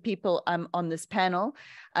amongst the people on this panel,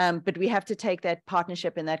 but we have to take that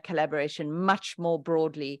partnership and that collaboration much more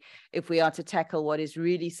broadly if we are to tackle what is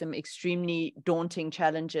really some extremely daunting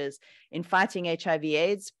challenges in fighting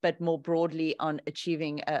HIV/AIDS, but more broadly on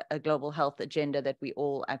achieving a global health agenda that we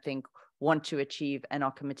all, I think, want to achieve and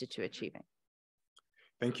are committed to achieving.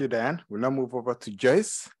 Thank you, Diane. We'll now move over to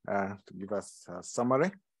Joyce to give us a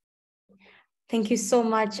summary. Thank you so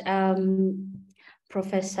much,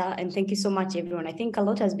 Professor, and thank you so much, everyone. I think a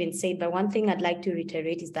lot has been said, but one thing I'd like to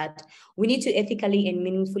reiterate is that we need to ethically and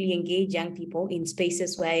meaningfully engage young people in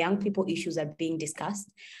spaces where young people issues are being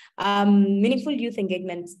discussed. Meaningful youth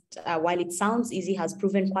engagement, while it sounds easy, has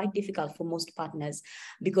proven quite difficult for most partners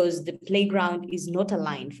because the playground is not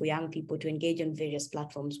aligned for young people to engage on various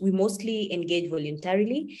platforms. We mostly engage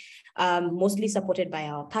voluntarily, mostly supported by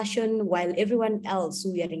our passion, while everyone else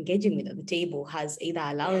who we are engaging with at the table has either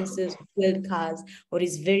allowances, field cars, or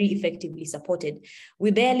is very effectively supported.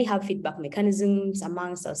 We barely have feedback mechanisms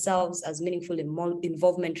amongst ourselves, as meaningful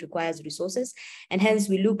involvement requires resources, and hence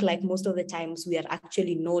we look like most of the times we are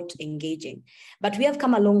actually not engaging. But we have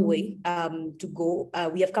come a long way to go.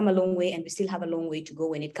 We have come a long way, and we still have a long way to go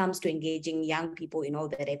when it comes to engaging young people in all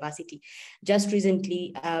their diversity. Just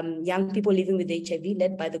recently, young people living with HIV,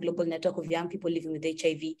 led by the Global Network of Young People Living with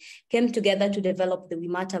HIV, came together to develop the We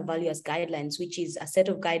Matter Values Guidelines, which is a set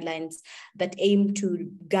of guidelines that aim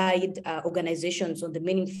to guide organizations on the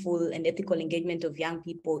meaningful and ethical engagement of young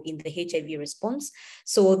people in the HIV response.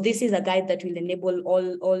 So this is a guide that will enable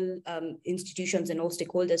all institutions and all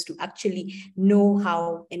stakeholders to actually know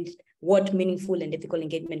how and what meaningful and ethical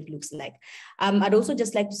engagement looks like. I'd also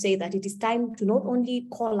just like to say that it is time to not only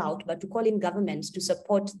call out, but to call in governments to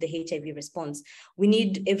support the HIV response. We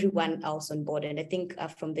need everyone else on board. And I think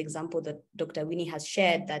from the example that Dr. Winnie has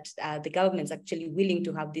shared, that the government's actually willing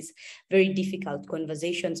to have these very difficult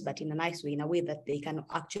conversations, but in a nice way, in a way that they can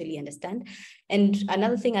actually understand. And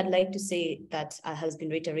another thing I'd like to say that has been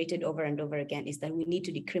reiterated over and over again is that we need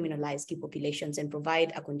to decriminalize key populations and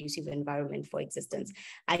provide a conducive environment for existence.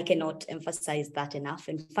 I cannot cannot emphasize that enough.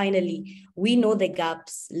 And finally, we know the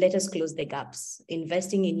gaps. Let us close the gaps.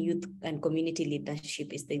 Investing in youth and community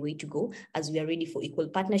leadership is the way to go, as we are ready for equal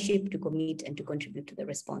partnership to commit and to contribute to the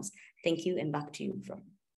response. Thank you, and back to you, From.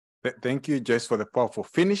 Thank you, Joyce, for the powerful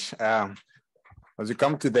finish. As we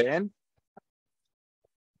come to the end,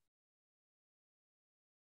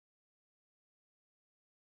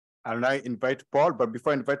 I'll now invite Paul, but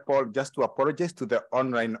before I invite Paul, just to apologize to the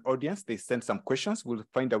online audience. They sent some questions. We'll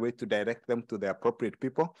find a way to direct them to the appropriate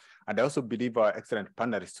people. And I also believe our excellent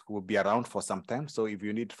panelists will be around for some time. So if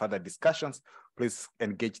you need further discussions, please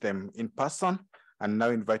engage them in person. And now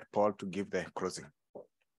invite Paul to give the closing.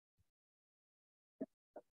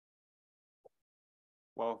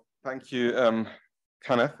 Well, thank you,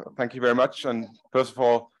 Kenneth. Thank you very much. And first of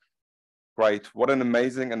all, great. What an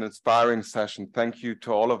amazing and inspiring session. Thank you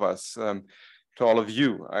to all of us, to all of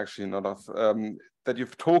you, actually, not of, that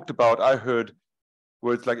you've talked about. I heard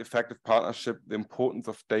words like effective partnership, the importance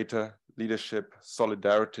of data, leadership,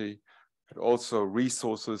 solidarity, but also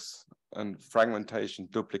resources and fragmentation,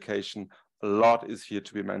 duplication. A lot is here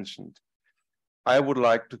to be mentioned. I would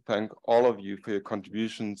like to thank all of you for your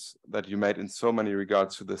contributions that you made in so many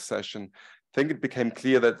regards to this session. I think it became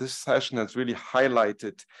clear that this session has really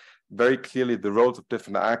highlighted very clearly the roles of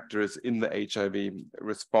different actors in the HIV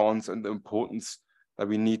response and the importance that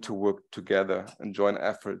we need to work together and join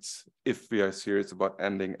efforts if we are serious about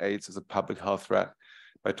ending AIDS as a public health threat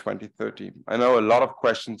by 2030. I know a lot of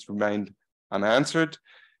questions remained unanswered,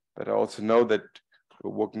 but I also know that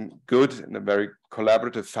we're working good in a very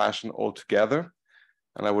collaborative fashion all together.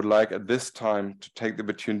 And I would like at this time to take the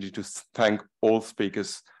opportunity to thank all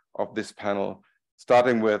speakers of this panel,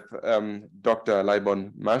 starting with Dr.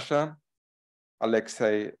 Laibon Masha,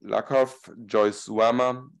 Alexei Lakov, Joyce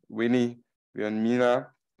Uwama, Winnie Vianmina,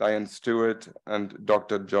 Diane Stewart, and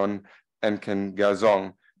Dr. John Enken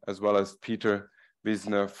Gazong, as well as Peter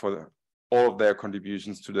Wiesner for all of their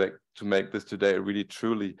contributions today to make this today a really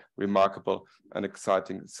truly remarkable and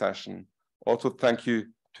exciting session. Also, thank you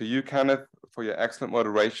to you, Kenneth, for your excellent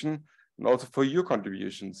moderation and also for your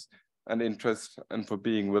contributions and interest and for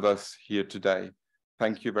being with us here today.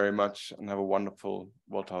 Thank you very much and have a wonderful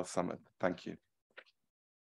World Health Summit. Thank you.